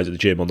of the guys at the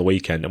gym on the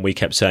weekend, and we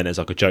kept saying it as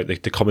like a joke.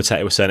 The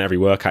commentator was saying every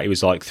workout, he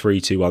was like 3,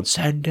 2, 1,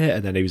 send it,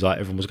 and then he was like,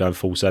 everyone was going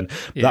full send.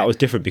 But that was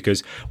different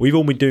because we've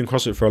all been doing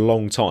CrossFit for a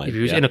long time. If he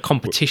was in a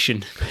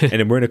competition, and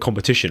then we're in a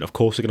competition, of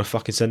course we're going to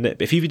fucking send it.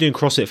 But if you've been doing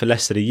CrossFit for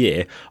less than a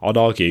year, I'd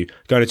argue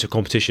going into a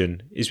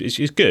competition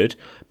is good,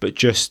 but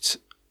just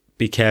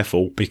be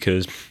careful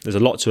because there's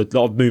a lot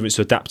of movements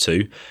to adapt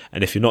to,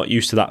 and if you're not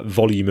used to that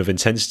volume of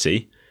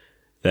intensity,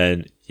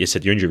 then you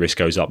said your injury risk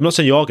goes up. I'm not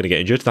saying you are going to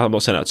get injured. I'm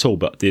not saying that at all,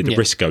 but the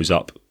risk goes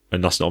up,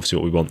 and that's not obviously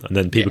what we want. And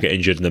then people get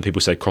injured, and then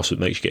people say CrossFit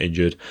makes you get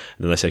injured,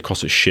 and then they say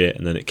CrossFit's shit,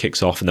 and then it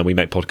kicks off, and then we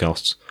make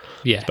podcasts.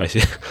 Yeah.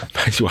 Basically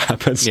what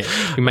happens. Yeah,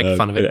 we make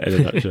fun of it.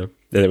 And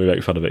then we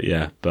make fun of it,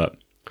 yeah. But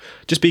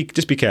just be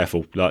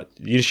careful. Like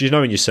you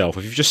know in yourself,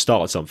 if you've just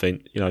started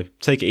something,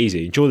 take it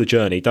easy. Enjoy the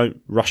journey.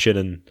 Don't rush in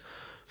and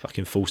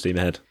fucking full steam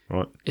ahead,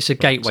 right? It's a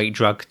gateway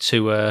drug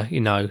to,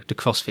 the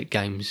CrossFit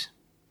Games.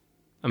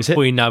 And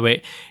before you know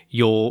it,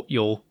 you're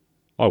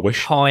I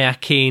wish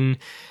kayaking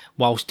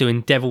whilst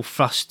doing devil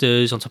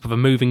thrusters on top of a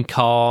moving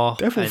car.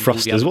 Devil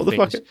thrusters? What the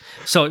fuck?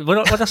 Sorry,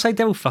 what did I say?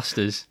 Devil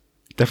thrusters?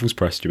 Devil's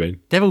press, do you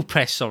mean? Devil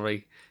press,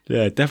 sorry.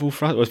 Yeah, devil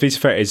thrusters. Well, to be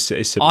fair, it's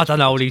I don't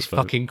know all these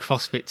fucking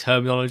CrossFit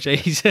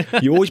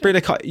terminologies. You always bring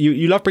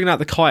you love bringing out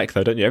the kayak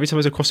though, don't you? Every time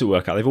there's a CrossFit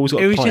workout, they've always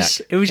got a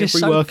kayak. It was just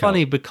so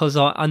funny because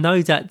I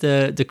know that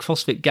the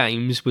CrossFit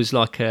Games was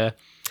like the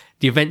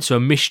events are a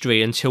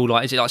mystery until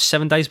is it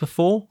 7 days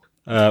before?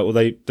 Well,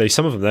 they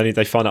some of them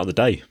they find out on the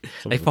day.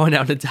 They find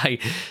out on the day.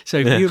 So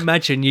if you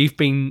imagine you've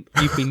been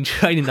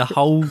training the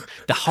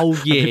whole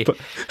year.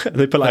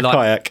 they put like a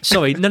kayak.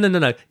 Sorry,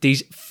 no.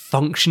 These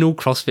functional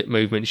CrossFit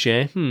movements,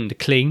 yeah. The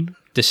clean,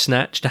 the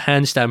snatch, the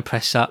handstand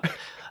press up.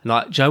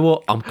 And Joe,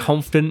 what? I'm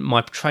confident.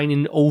 My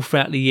training all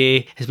throughout the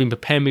year has been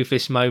preparing me for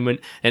this moment.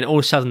 And all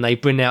of a sudden, they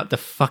bring out the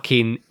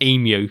fucking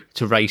emu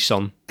to race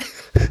on.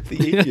 The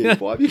emu?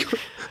 What have you got?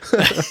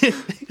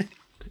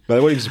 No,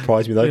 they won't even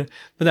surprise me though. Yeah.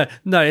 But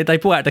no, they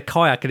brought out the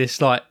kayak and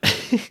it's like,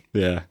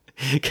 yeah.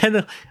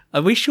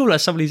 Are we sure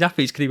that some of these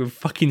athletes can even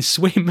fucking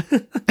swim?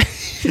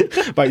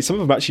 Mate, some of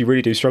them actually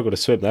really do struggle to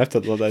swim. They have to.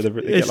 They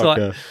It's get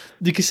like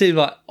you can see,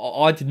 like,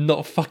 I did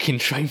not fucking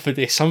train for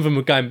this. Some of them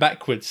were going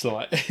backwards,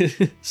 like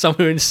some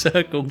were in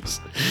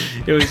circles.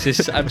 It was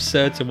just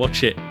absurd to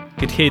watch it. You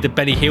could hear the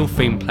Benny Hill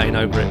theme playing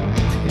over it.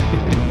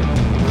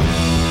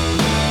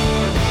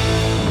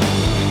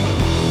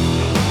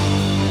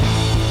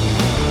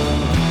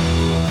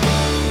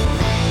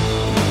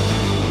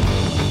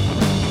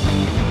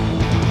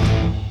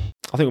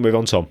 I think we'll move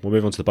on, Tom. We'll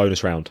move on to the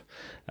bonus round.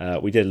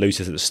 We did allude to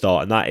this at the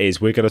start, and that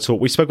is we're going to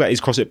talk. We spoke about is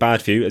CrossFit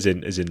bad for you, as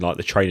in like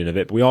the training of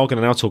it. But we are going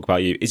to now talk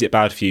about is it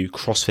bad for you?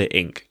 CrossFit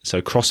Inc.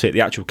 So CrossFit,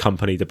 the actual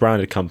company, the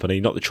branded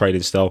company, not the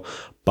trading style,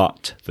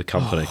 but the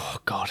company. Oh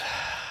God.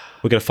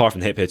 We're going to fire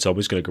from the hip here, Tom. We're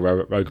just going to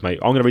go rogue, mate.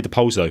 I'm going to read the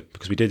polls though,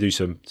 because we did do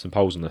some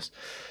polls on this.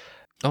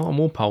 Oh,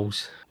 more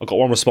polls. I got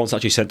one response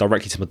actually sent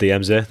directly to my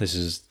DMs there.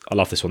 I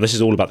love this one. This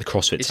is all about the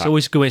CrossFit. It's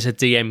always good when it's a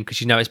DM because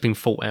you know it's been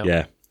thought out.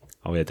 Yeah.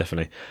 Oh yeah,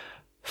 definitely.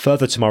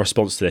 Further to my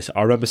response to this,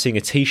 I remember seeing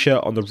a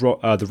T-shirt on the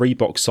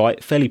Reebok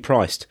site, fairly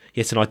priced,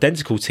 yet an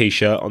identical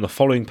T-shirt on the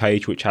following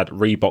page which had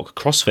Reebok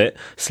CrossFit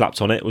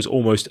slapped on it was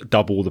almost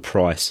double the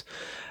price.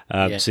 So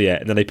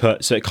and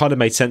then so it kind of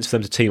made sense for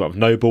them to team up with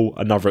Noble,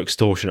 another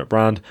extortionate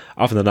brand.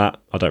 Other than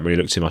that, I don't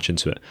really look too much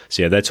into it.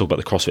 So yeah, they're talking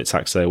about the CrossFit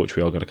tax there, which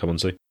we are going to come on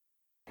to.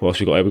 What else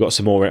we got here? We've got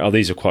some more. Oh,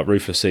 these are quite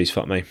ruthless, these,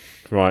 fuck me.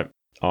 Right.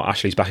 Oh,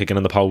 Ashley's back again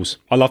on the polls.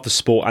 I love the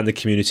sport and the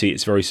community.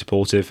 It's very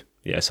supportive.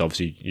 Yes,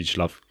 obviously you just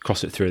love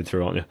CrossFit through and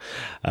through, aren't you?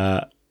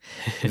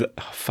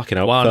 Fucking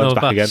hell, Fern's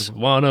back again.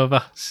 One of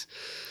us.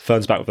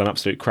 Fern's back with an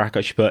absolute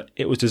cracker. She put,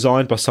 it was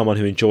designed by someone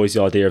who enjoys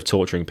the idea of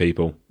torturing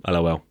people.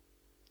 LOL.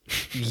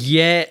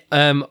 Yeah,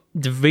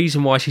 the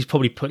reason why she's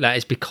probably put that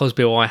is because,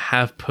 Bill, I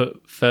have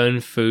put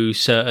Fern through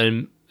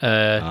certain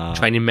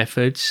training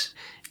methods,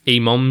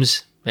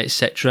 EMOMs,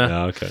 etc.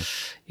 Okay.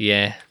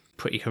 Yeah,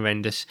 pretty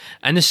horrendous.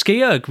 And the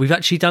ski erg, we've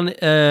actually done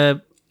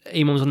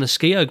EMOMs on the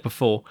ski erg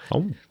before.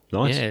 Oh,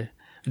 nice. Yeah,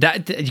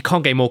 that you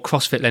can't get more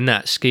CrossFit than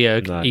that. Ski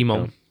erg,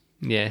 EMOM.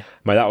 Yeah,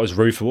 mate, that was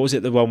ruthless. What was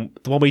it? The one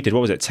we did. What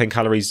was it? 10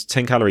 calories.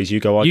 10 calories.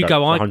 You go.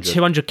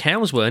 200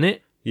 cows, weren't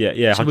it?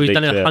 Yeah. So we've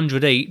done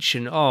 100 each,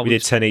 and we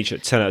did 10 each,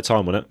 10 at a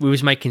time, wasn't it? We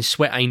was making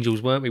sweat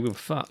angels, weren't we? We were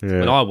fucked. Yeah.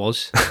 But I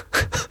was.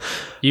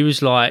 You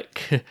was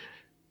like,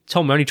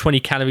 Tom, we're only 20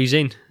 calories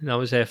in, and I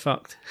was there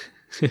fucked.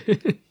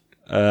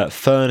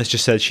 Fern has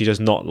just said she does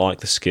not like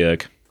the ski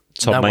erg.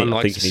 Tom, no mate, one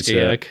likes I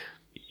think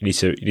you need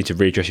to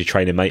readdress your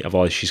training, mate.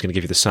 Otherwise, she's going to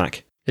give you the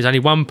sack. There's only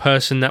one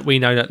person that we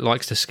know that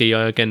likes the ski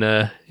erg,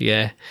 and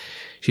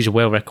she's a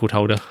world record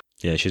holder.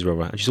 Yeah, she's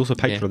well, and she's also a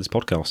patron of this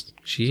podcast.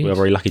 She is. We are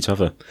very lucky to have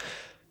her.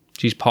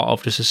 She's part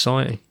of the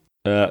society.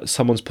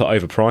 Someone's put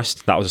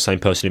overpriced. That was the same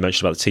person who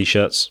mentioned about the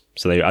t-shirts.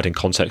 So they were adding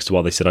context to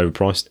why they said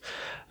overpriced.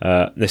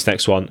 This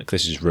next one,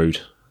 this is rude.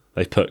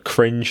 They put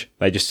cringe.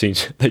 They just seem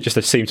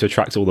to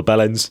attract all the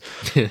bellends.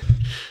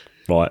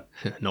 Right.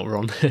 Not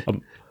wrong.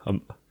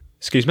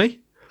 Excuse me?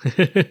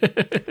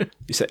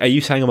 Are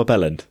you saying I'm a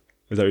bellend?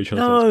 Is that what you're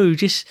trying to say? No,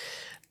 just...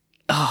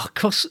 Oh,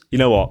 cross... You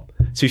know what?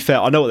 To be fair,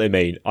 I know what they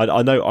mean.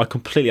 I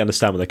completely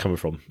understand where they're coming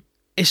from.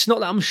 It's not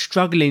that I'm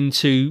struggling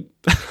to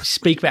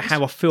speak about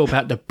how I feel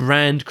about the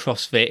brand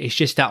CrossFit. It's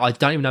just that I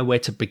don't even know where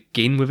to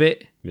begin with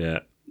it. Yeah.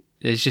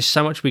 There's just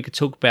so much we could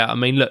talk about. I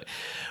mean, look,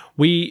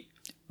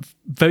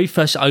 very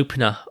first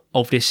opener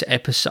of this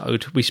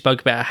episode, we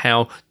spoke about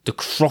how the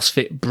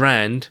CrossFit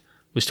brand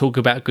was talking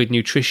about good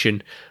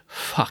nutrition.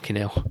 Fucking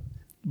hell.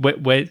 Where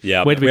do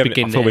we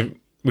begin there?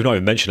 We've not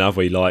even mentioned, have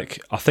we?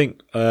 Like, I think,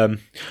 I'm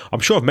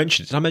sure I've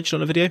mentioned it. Did I mention it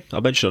on a video?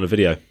 I mentioned it on a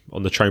video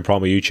on the Train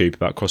Primal YouTube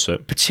about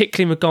CrossFit.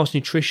 Particularly in regards to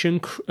nutrition,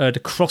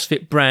 the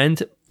CrossFit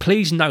brand,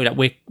 please know that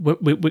we're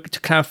to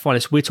clarify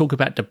this, we're talking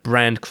about the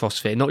brand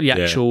CrossFit, not the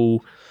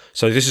actual...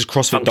 So this is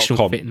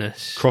CrossFit.com.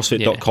 Fitness.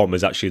 CrossFit.com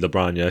is actually the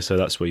brand, yeah, so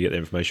that's where you get the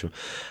information.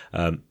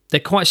 They're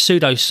quite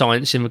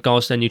pseudoscience in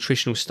regards to their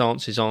nutritional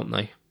stances, aren't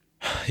they?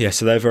 Yeah,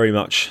 so they're very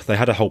much, they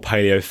had a whole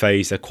paleo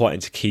phase. They're quite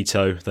into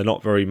keto. They're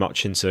not very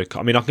much into,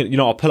 I mean,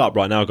 I'll pull up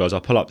right now, guys. I'll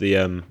pull up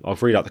I'll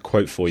read out the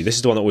quote for you. This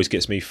is the one that always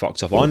gets me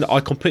fucked up. I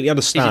completely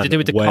understand. Is it to do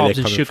with the carbs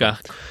and sugar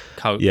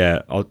coat?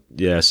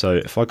 Yeah, so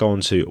if I go on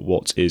to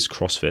what is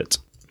CrossFit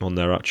on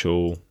their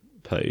actual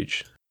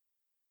page.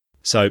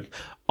 So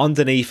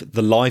underneath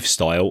the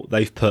lifestyle,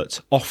 they've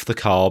put off the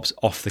carbs,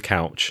 off the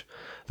couch.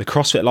 The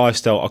CrossFit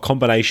lifestyle, a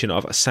combination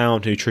of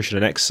sound nutrition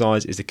and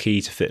exercise, is the key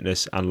to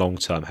fitness and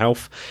long-term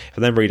health. If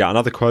I then read out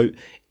another quote,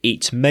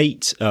 eat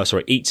meat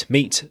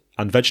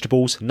and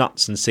vegetables,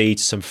 nuts and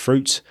seeds, some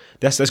fruit.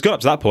 That's good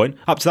up to that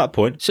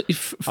point. So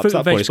fruit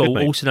and vegetable,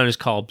 also known as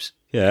carbs.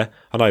 Yeah,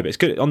 I know, but it's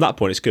good. On that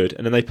point, it's good.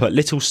 And then they put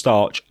little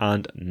starch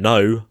and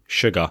no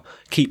sugar.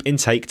 Keep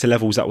intake to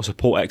levels that will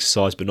support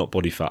exercise but not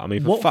body fat. I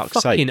mean, for fuck's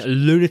sake. What fucking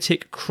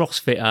lunatic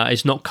CrossFitter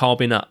is not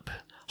carbing up?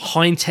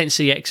 High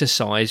intensity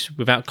exercise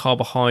without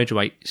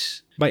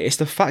carbohydrates. Mate, it's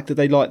the fact that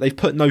they've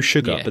put no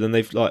sugar, but then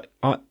they've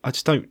I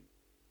just don't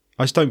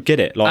get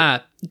it.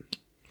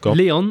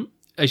 Leon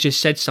has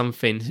just said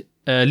something.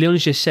 Leon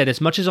has just said,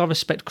 as much as I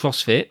respect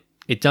CrossFit,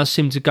 It does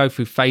seem to go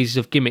through phases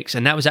of gimmicks,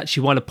 and that was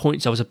actually one of the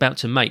points I was about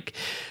to make.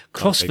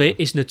 CrossFit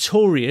is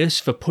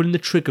notorious for pulling the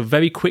trigger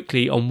very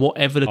quickly on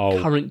whatever the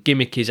current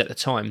gimmick is at the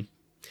time.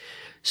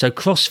 So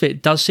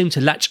CrossFit does seem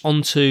to latch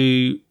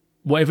onto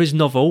whatever is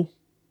novel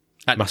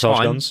at the time.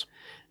 Massage guns.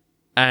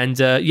 And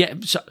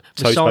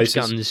massage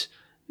guns.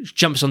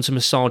 Jumps onto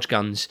massage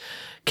guns.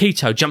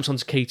 Keto jumps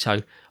onto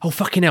keto. Oh,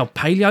 fucking hell,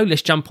 paleo?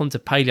 Let's jump onto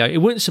paleo. It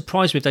wouldn't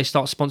surprise me if they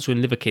start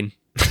sponsoring Liver King.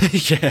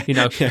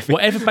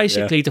 Whatever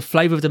basically the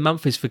flavour of the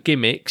month is for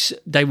gimmicks,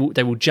 they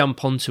will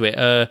jump onto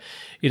it.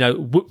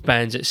 Whoop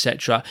bands,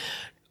 etc.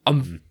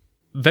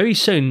 Very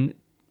soon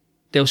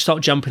they'll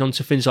start jumping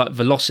onto things like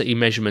velocity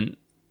measurement,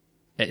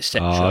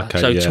 etc.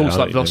 Tools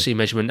like velocity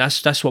measurement.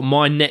 That's what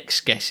my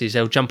next guess is.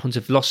 They'll jump onto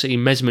velocity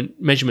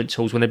measurement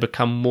tools when they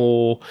become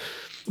more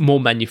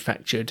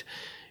manufactured.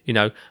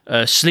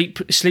 Sleep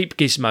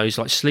gizmos,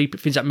 like sleep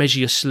things that measure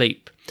your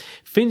sleep,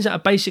 things that are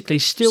basically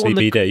still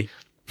CBD.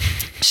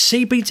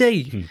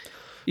 CBD.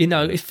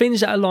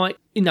 Things that are like,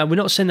 we're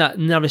not saying that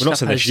none of this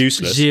stuff has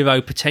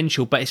zero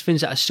potential, but it's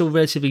things that are still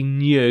relatively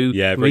new.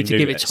 Yeah, we need to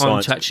give it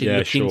time to actually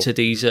look into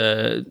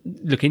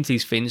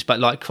these things. But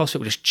like CrossFit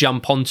will just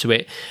jump onto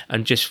it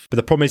and just. But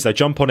the problem is they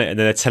jump on it and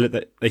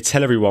then they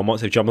tell everyone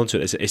once they've jumped onto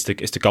it, it's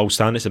the gold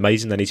standard. It's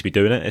amazing. They need to be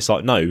doing it. It's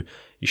like, no,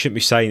 you shouldn't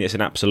be saying it's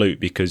an absolute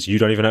because you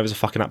don't even know if it's a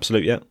fucking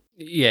absolute yet.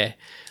 Yeah.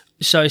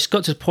 So it's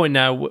got to the point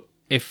now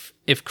if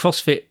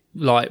CrossFit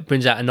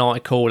brings out an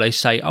article, they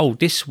say, oh,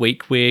 this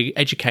week we're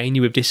educating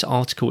you with this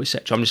article,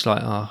 etc. I'm just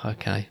like, oh,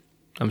 okay,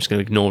 I'm just going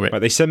to ignore it. Right,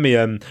 they send me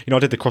I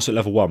did the CrossFit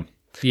level 1.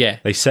 Yeah,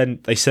 they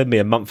send me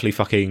a monthly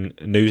fucking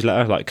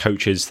newsletter, like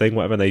coaches thing,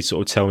 whatever, and they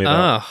sort of tell me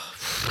about.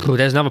 Well,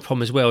 there's another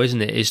problem as well,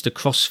 isn't it? Is the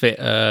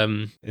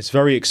CrossFit it's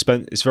very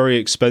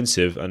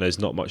expensive and there's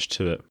not much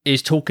to it.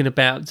 Is talking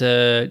about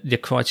the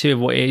criteria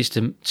of what it is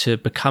to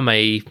become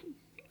a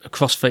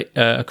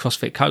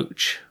CrossFit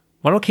coach.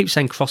 Why do I keep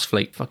saying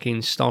CrossFit?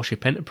 Fucking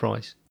Starship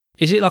Enterprise.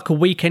 Is it like a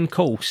weekend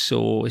course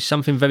or is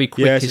something very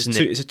quick, isn't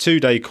it? It's a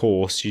 2-day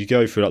course. You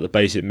go through like the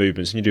basic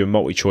movements and you do a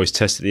multi-choice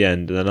test at the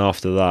end. And then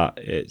after that,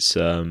 it's,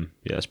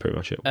 that's pretty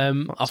much it.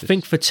 I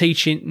think for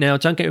teaching, now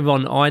don't get me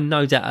wrong, I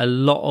know that a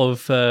lot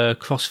of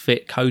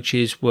CrossFit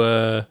coaches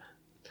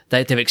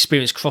they've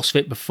experienced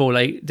CrossFit before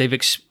they've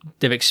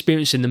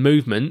experienced in the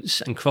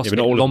movements and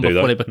CrossFit long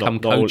before they become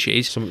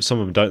coaches. Some of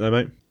them don't though,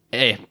 mate.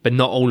 Yeah, but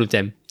not all of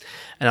them.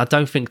 And I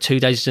don't think 2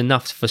 days is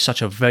enough for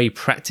such a very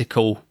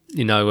practical,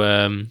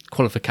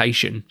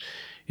 qualification,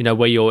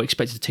 where you're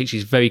expected to teach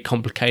these very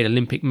complicated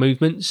Olympic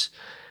movements.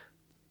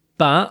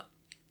 But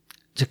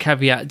to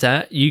caveat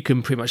that, you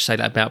can pretty much say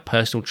that about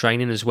personal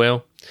training as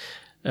well.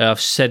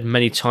 I've said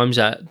many times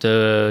that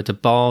the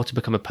bar to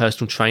become a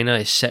personal trainer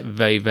is set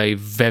very, very,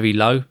 very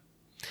low.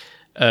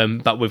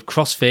 But with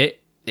CrossFit,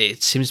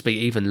 it seems to be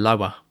even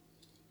lower.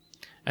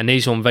 And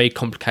these are on very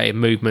complicated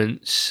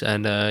movements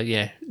and,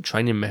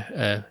 training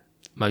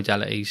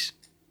modalities.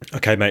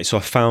 Okay, mate, so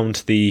I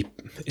found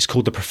it's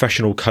called the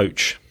Professional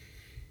Coach.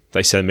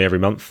 They send me every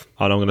month,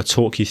 and I'm going to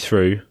talk you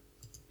through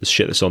the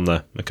shit that's on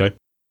there, okay?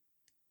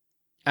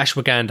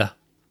 Ashwagandha.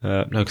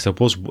 No, because there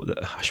was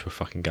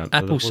ashwagandha.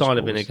 Apple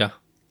cider vinegar.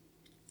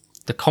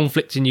 The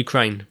conflict in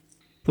Ukraine.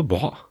 The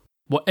what?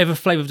 Whatever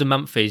flavour of the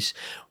month is.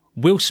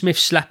 Will Smith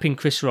slapping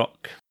Chris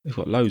Rock. They've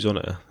got loads on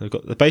it. They've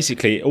got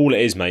basically all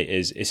it is, mate.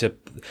 Is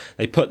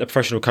they put the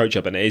Professional Coach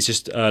up, and it is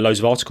just loads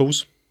of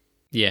articles.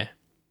 Yeah.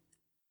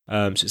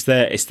 So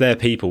it's their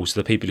people, so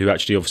the people who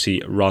actually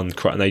obviously run,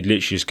 and they literally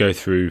just go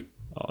through.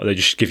 They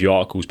just give you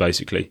articles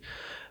basically,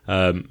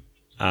 and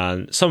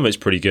some of it's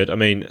pretty good. I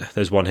mean,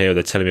 there's one here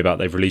they're telling me about.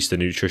 They've released a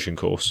nutrition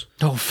course.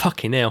 Oh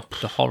fucking hell!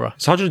 The horror.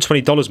 It's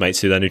 $120, mate,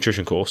 to do their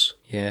nutrition course.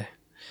 Yeah.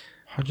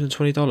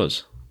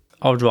 $120.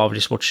 I would rather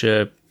just watch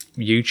a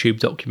YouTube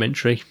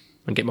documentary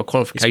and get my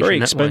qualification. It's very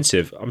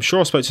expensive. I'm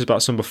sure I spoke to you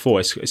about some before.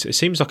 It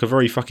seems like a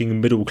very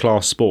fucking middle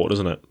class sport,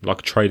 doesn't it? Like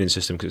a training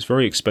system, because it's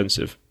very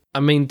expensive. I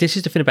mean, this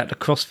is the thing about the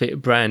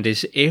CrossFit brand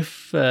is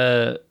if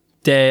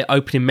their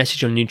opening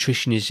message on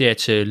nutrition is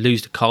to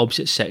lose the carbs,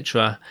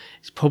 etc.,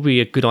 it's probably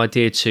a good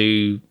idea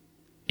to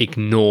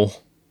ignore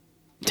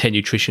their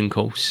nutrition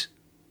course.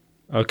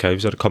 Okay,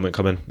 we've had a comment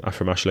come in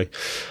from Ashley.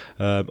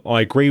 I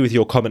agree with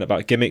your comment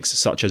about gimmicks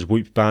such as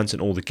whoop bands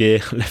and all the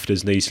gear,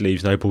 lifters, knee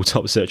sleeves, no ball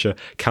top, etc.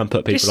 can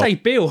put people Just say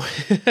off. Bill.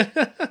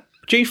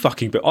 Gee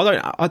fucking Bill.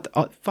 I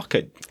fuck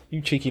it. You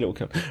cheeky little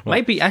cunt. Right.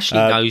 Maybe Ashley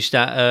knows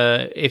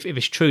that if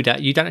it's true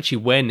that you don't actually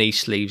wear knee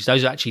sleeves,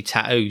 those are actually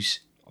tattoos.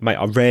 Mate,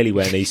 I rarely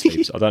wear knee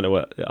sleeves. I don't know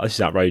what... This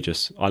is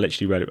outrageous. I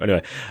literally rarely...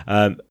 Anyway,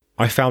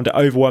 I found it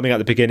overwhelming at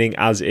the beginning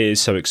as it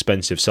is so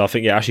expensive. So I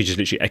think, Ashley just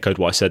literally echoed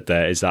what I said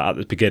there, is that at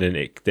the beginning,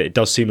 it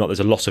does seem like there's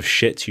a lot of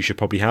shit you should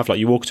probably have. Like,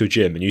 you walk to a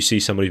gym and you see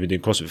somebody who's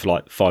been doing CrossFit for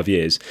like 5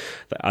 years,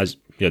 that as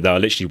you know, they're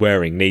literally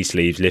wearing knee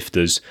sleeves,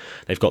 lifters.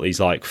 They've got these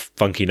like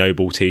funky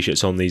Noble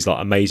t-shirts on, these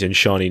like amazing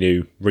shiny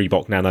new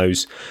Reebok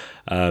Nanos,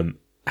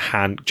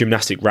 hand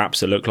gymnastic wraps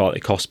that look like they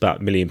cost about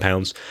 £1 million.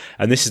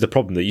 And this is the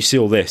problem, that you see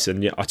all this,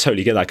 and I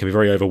totally get that, it can be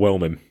very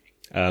overwhelming.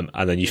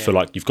 and then you feel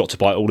like you've got to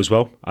buy it all as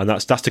well, and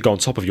that's to go on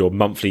top of your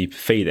monthly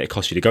fee that it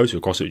costs you to go to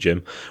a CrossFit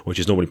gym, which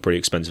is normally pretty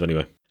expensive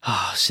anyway.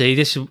 See,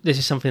 this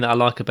is something that I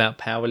like about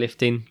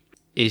powerlifting,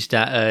 is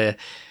that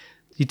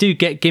you do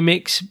get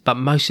gimmicks, but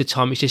most of the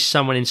time it's just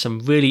someone in some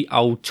really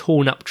old,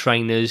 torn up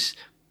trainers,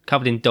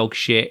 covered in dog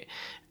shit,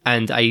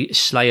 and a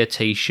Slayer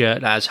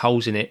t-shirt that has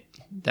holes in it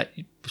that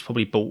was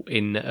probably bought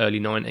in the early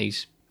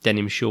 90s,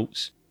 denim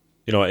shorts.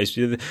 You know, it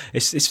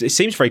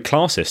seems very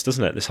classist,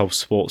 doesn't it? This whole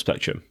sports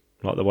spectrum,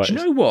 like the way. Do you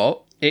know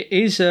what? It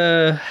is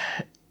it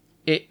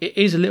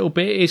is a little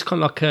bit. It's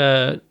kind of like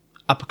a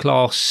upper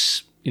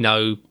class,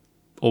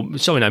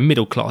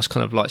 middle class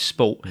kind of like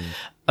sport.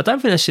 I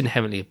don't think that's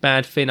inherently a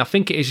bad thing. I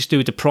think it is just to do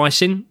with the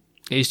pricing.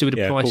 It is to do with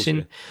the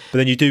pricing. But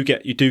then you do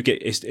get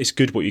it's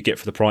good what you get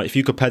for the price. If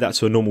you compare that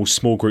to a normal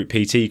small group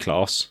PT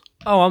class.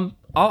 Oh,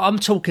 I'm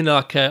talking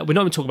like we're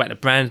not even talking about the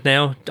brand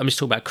now. I'm just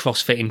talking about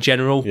CrossFit in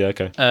general. Yeah,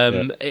 okay.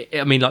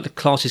 I mean, like the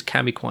classes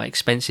can be quite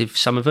expensive.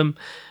 Some of them.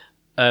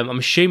 I'm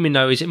assuming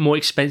though, is it more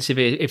expensive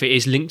if it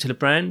is linked to the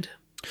brand?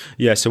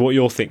 Yeah. So what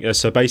you're thinking?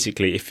 So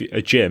basically, if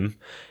a gym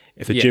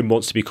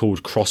wants to be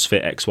called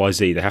CrossFit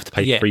XYZ, they have to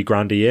pay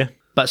 $3,000 a year.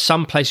 But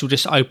some place will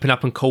just open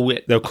up and call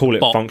it. They'll call it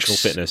functional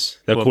fitness.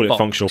 They'll call it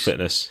functional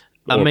fitness.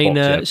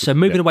 So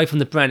moving away from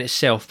the brand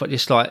itself, but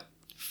just like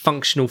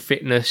functional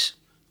fitness,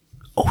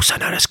 also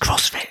known as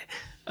CrossFit.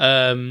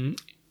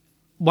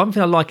 One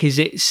thing I like is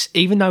it's,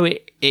 even though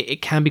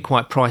it can be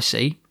quite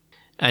pricey,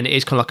 and it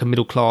is kind of like a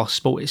middle class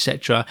sport,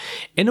 etc.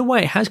 In a way,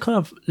 it has kind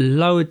of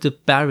lowered the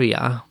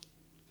barrier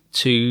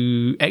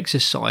to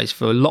exercise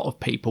for a lot of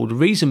people. The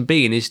reason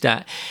being is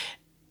that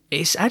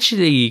it's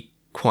actually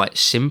quite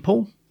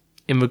simple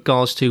in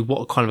regards to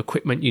what kind of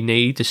equipment you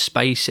need, the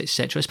space,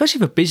 etc., especially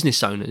for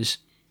business owners.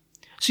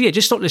 So yeah,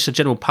 just not just the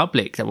general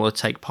public that want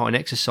to take part in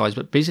exercise,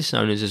 but business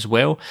owners as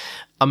well.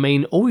 I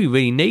mean, all you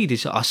really need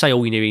is, I say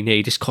all you really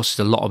need, this costs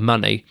a lot of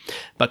money,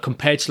 but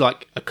compared to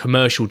like a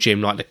commercial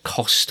gym, like the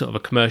cost of a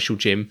commercial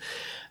gym,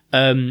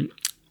 like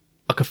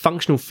a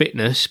functional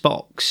fitness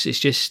box, it's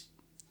just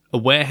a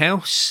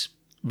warehouse,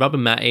 rubber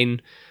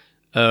matting,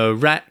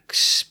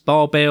 racks,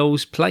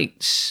 barbells,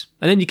 plates,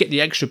 and then you get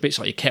the extra bits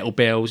like your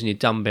kettlebells and your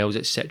dumbbells,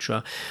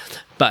 etc.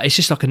 But it's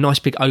just like a nice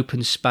big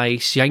open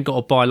space. You ain't got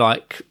to buy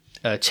like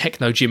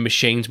techno gym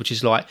machines, which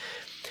is like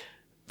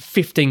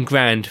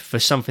 $15,000 for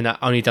something that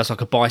only does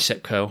like a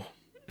bicep curl.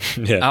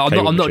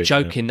 I'm not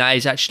joking. Yeah. That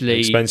is actually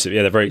expensive.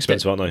 Yeah, they're very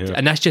expensive, aren't they? Yeah.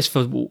 And that's just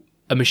for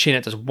a machine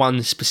that does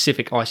one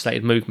specific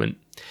isolated movement.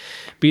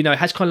 But it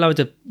has kind of lowered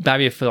the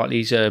barrier for like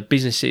these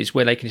businesses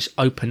where they can just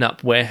open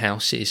up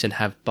warehouses and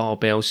have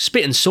barbells,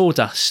 spit and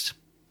sawdust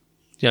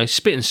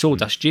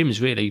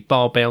gyms, really,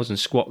 barbells and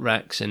squat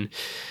racks. And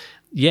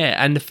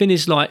the thing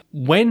is, like,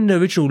 when the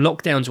original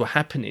lockdowns were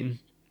happening,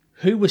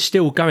 who was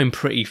still going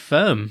pretty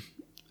firm,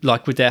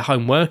 like with their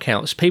home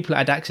workouts? People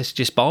had access to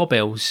just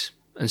barbells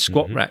and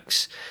squat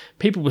racks.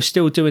 People were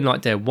still doing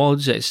like their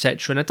WODs,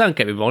 etc. And don't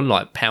get me wrong,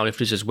 like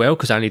powerlifters as well,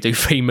 because I only do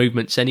 3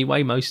 movements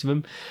anyway, most of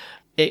them.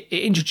 It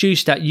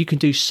introduced that you can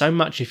do so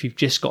much if you've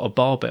just got a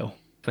barbell,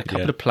 a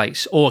couple of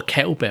plates, or a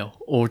kettlebell,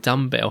 or a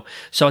dumbbell.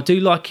 So I do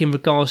like, in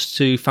regards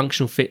to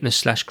functional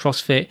fitness /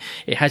 CrossFit,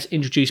 it has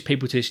introduced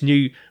people to this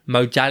new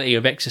modality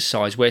of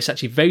exercise where it's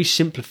actually very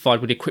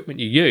simplified with the equipment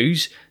you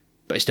use,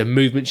 but it's the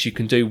movements you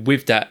can do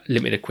with that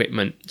limited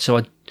equipment.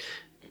 So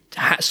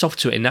hats off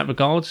to it in that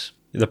regards.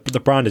 The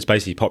brand has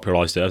basically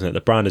popularised it, hasn't it?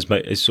 The brand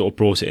has sort of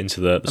brought it into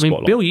the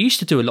spotlight. Bill, you used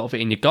to do a lot of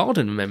it in your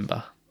garden,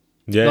 remember?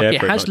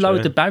 It has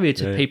lowered the barrier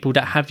to people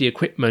that have the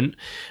equipment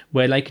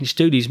where they can just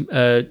do these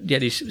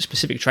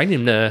specific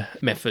training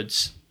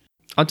methods.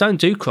 I don't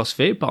do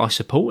CrossFit, but I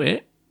support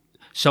it.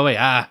 Sorry,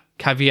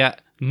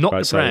 caveat, not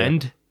the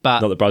brand, but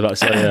not the brand,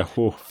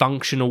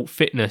 functional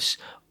fitness,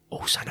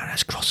 also known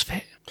as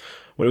CrossFit.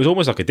 Well, it was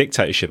almost like a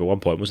dictatorship at one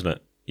point, wasn't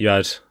it? You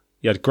had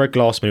Greg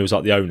Glassman, who was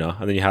like the owner,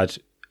 and then you had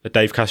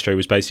Dave Castro,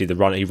 was basically the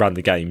runner. He ran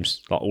the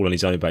games like all on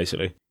his own,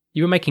 basically.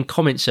 You were making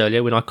comments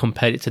earlier when I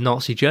compared it to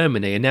Nazi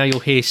Germany, and now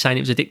you're here saying it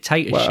was a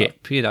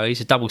dictatorship. Well,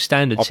 it's a double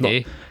standards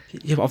here.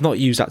 Yeah, but I've not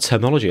used that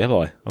terminology, have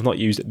I? I've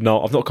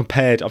not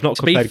compared.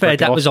 To be fair,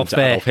 that was off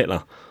air.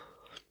 Hitler.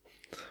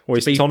 Well,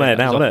 it's on air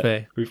now, isn't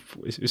it?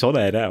 It's on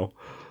air now.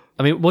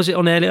 I mean, was it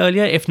on air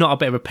earlier? If not, I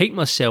better repeat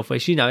myself.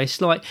 It's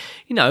like,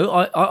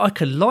 I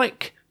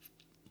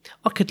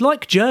could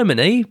like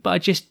Germany, but it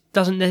just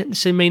doesn't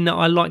necessarily mean that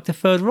I like the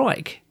Third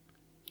Reich.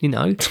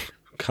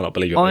 Cannot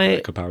believe you're making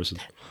that comparison.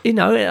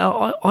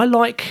 I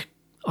like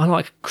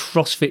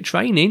CrossFit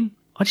training.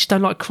 I just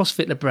don't like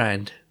CrossFit the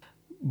brand.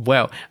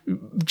 Well,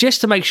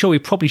 just to make sure, we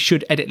probably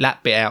should edit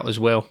that bit out as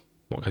well.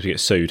 What, because you get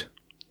sued?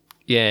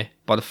 Yeah,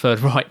 by the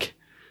Third Reich.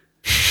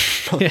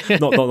 not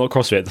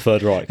CrossFit, the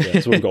Third Reich. Yeah,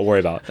 that's what we've got to worry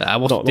about.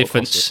 What's the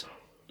difference?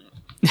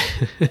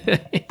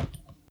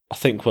 I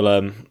think we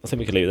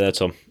can leave it there,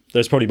 Tom.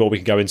 There's probably more we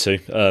can go into.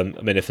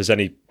 If there's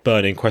any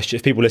burning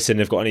questions, if people listening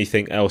have got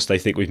anything else they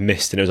think we've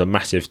missed and it was a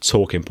massive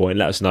talking point,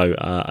 let us know,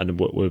 and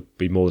we'll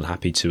be more than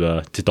happy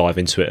to dive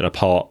into it in a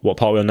part. What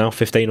part are we on now?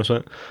 15 or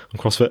something on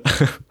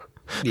CrossFit?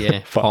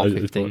 Yeah, part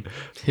 15.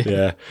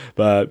 Yeah,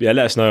 but yeah,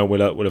 let us know, and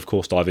we'll of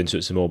course dive into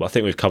it some more. But I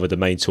think we've covered the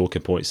main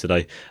talking points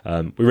today.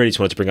 We really just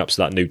wanted to bring up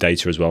that new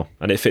data as well,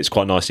 and it fits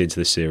quite nicely into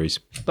this series.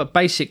 But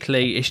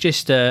basically, it's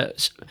just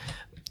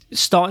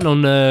starting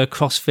on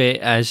CrossFit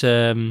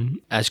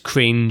as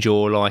cringe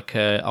or like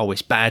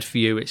it's bad for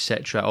you,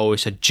 etc. Or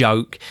it's a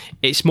joke.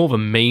 It's more of a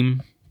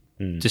meme.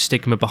 The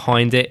stigma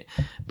behind it,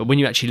 but when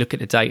you actually look at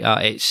the data,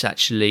 it's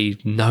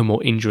actually no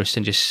more injurious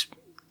than just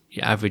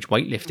your average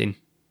weightlifting.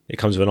 It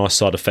comes with a nice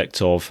side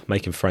effect of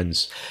making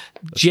friends.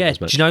 Do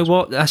you know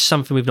what? That's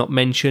something we've not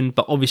mentioned,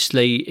 but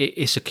obviously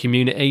it's a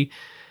community.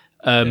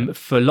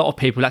 For a lot of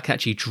people, that can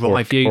actually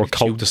drive you. Or a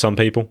cult to some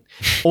people.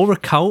 Or a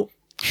cult.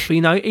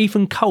 But,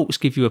 even cults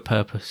give you a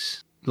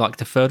purpose, like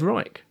the Third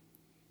Reich.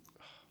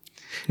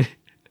 I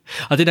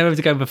didn't know whether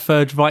to go with a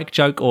Third Reich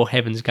joke or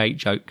Heaven's Gate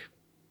joke,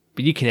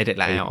 but you can edit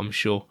that out, I'm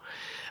sure.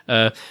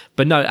 But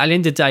no, at the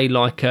end of the day,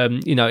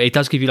 it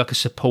does give you like a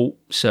support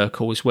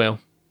circle as well.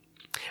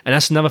 And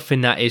that's another thing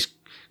that is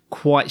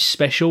quite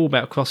special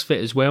about CrossFit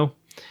as well,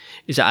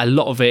 is that a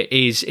lot of it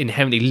is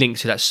inherently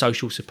linked to that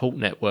social support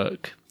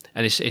network,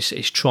 and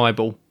it's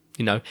tribal,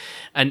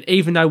 And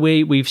even though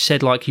we've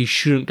said like you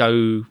shouldn't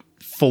go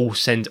full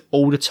send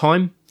all the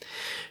time,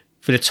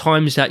 for the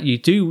times that you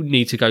do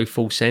need to go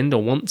full send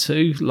or want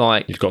to,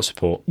 like you've got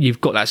support.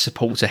 You've got that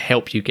support to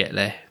help you get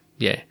there.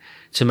 Yeah,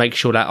 to make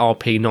sure that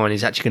RP9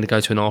 is actually going to go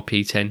to an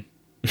RP10.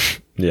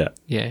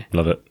 Yeah,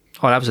 love it.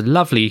 Oh, that was a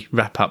lovely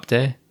wrap up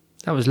there.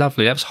 That was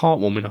lovely. That was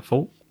heartwarming, I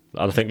thought.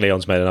 I think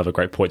Leon's made another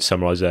great point to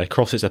summarise there.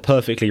 CrossFit's a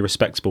perfectly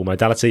respectable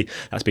modality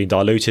that's been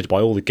diluted by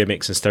all the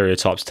gimmicks and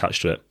stereotypes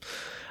attached to it.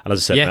 And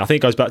as I said, I think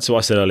it goes back to what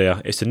I said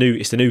earlier. It's the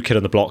new kid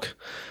on the block.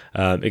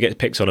 It gets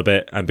picked on a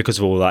bit, and because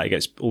of all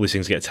that, all these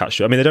things get attached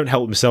to it. I mean, they don't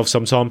help themselves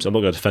sometimes. I'm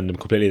not going to defend them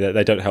completely.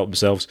 They don't help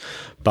themselves,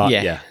 but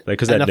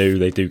because they're new,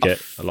 they do get.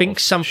 I think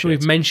something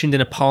we've mentioned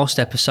in a past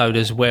episode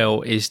as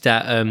well is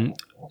that,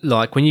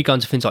 like when you go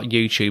into things like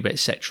YouTube,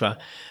 etc.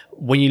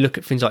 When you look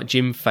at things like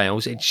gym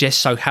fails, it just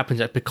so happens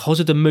that because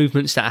of the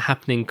movements that are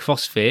happening in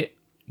CrossFit,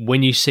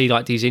 when you see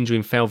like these injury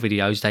and fail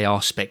videos, they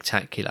are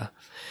spectacular.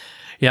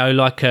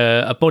 Like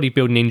a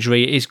bodybuilding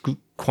injury, it is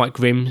quite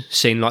grim,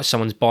 seeing like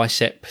someone's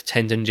bicep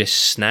tendon just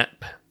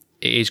snap.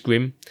 It is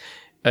grim.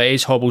 It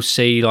is horrible to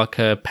see like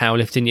a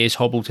powerlifting. It is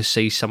horrible to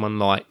see someone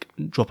like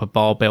drop a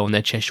barbell on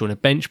their chest or in a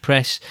bench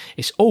press.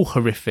 It's all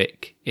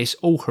horrific. It's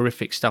all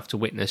horrific stuff to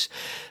witness.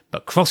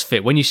 But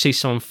CrossFit, when you see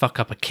someone fuck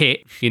up a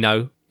kit,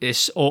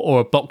 it's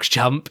or a box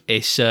jump,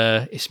 it's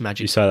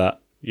magic. You say that,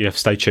 you have to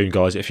stay tuned,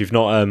 guys. If you've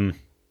not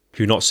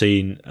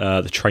seen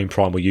the Train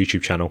Primal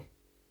YouTube channel,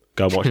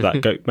 go and watch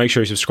that. Go make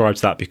sure you subscribe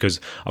to that,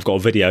 because I've got a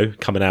video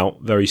coming out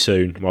very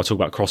soon where I talk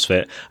about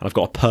CrossFit, and I've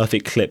got a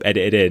perfect clip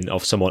edited in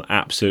of someone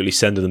absolutely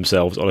sending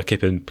themselves on a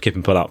kip and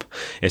pull up.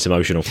 It's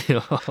emotional.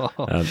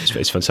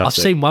 It's fantastic. I've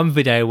seen one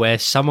video where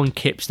someone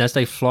kips, and as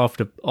they fly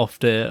off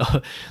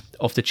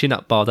the chin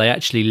up bar, they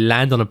actually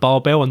land on a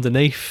barbell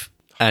underneath,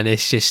 and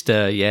it's just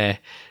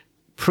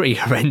pretty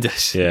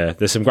horrendous. Yeah,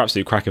 there's some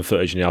absolutely cracking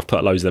footage, and I've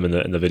put loads of them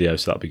in the video,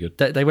 so that'd be good.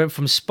 They went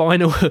from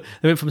spinal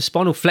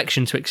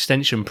flexion to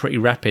extension, pretty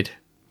rapid.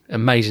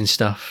 Amazing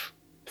stuff.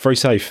 Very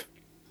safe.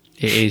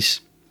 It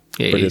is.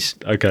 It Brilliant. is.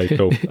 Okay,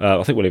 cool.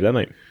 I think we'll leave there,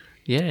 mate.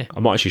 Yeah.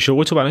 I'm not actually sure.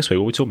 We'll talk about next week.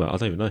 What are we talking about? I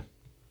don't even know.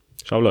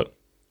 Shall I look?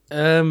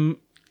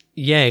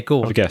 Yeah, go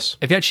on. Have a guess.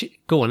 Have you actually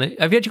got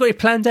it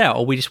planned out, or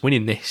are we just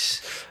winning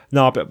this?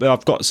 No, but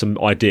I've got some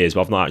ideas,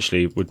 but I've not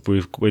actually.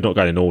 We're not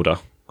going in order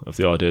of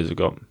the ideas we've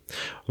got. I'm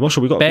not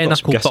sure. We've got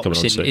some guests coming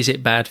on soon. Is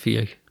it bad for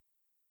you?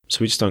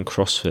 So we just done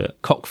CrossFit.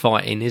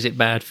 Cockfighting, is it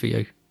bad for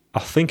you? I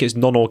think it's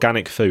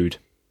non-organic food.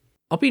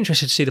 I'll be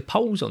interested to see the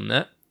polls on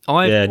that.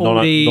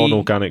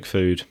 Non-organic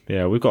food.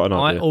 Yeah, we've got an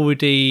idea. I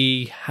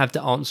already have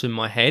the answer in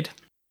my head,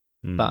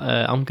 but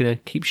I'm going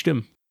to keep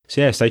stum.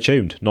 So yeah, stay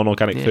tuned.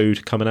 Non-organic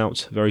food coming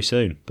out very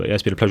soon. But yeah,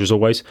 it's been a pleasure as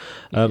always.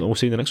 And we'll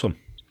see you in the next one.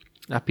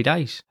 Happy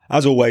days.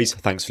 As always,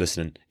 thanks for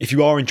listening. If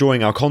you are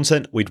enjoying our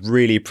content, we'd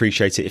really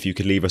appreciate it if you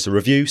could leave us a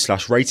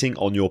review/rating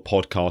on your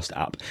podcast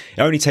app.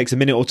 It only takes a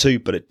minute or two,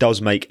 but it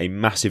does make a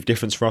massive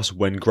difference for us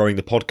when growing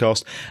the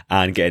podcast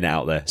and getting it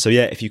out there. So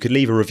yeah, if you could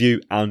leave a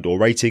review and/or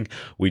rating,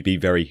 we'd be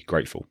very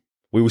grateful.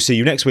 We will see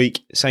you next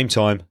week, same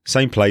time,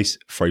 same place,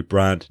 for a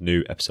brand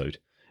new episode.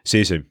 See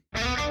you soon.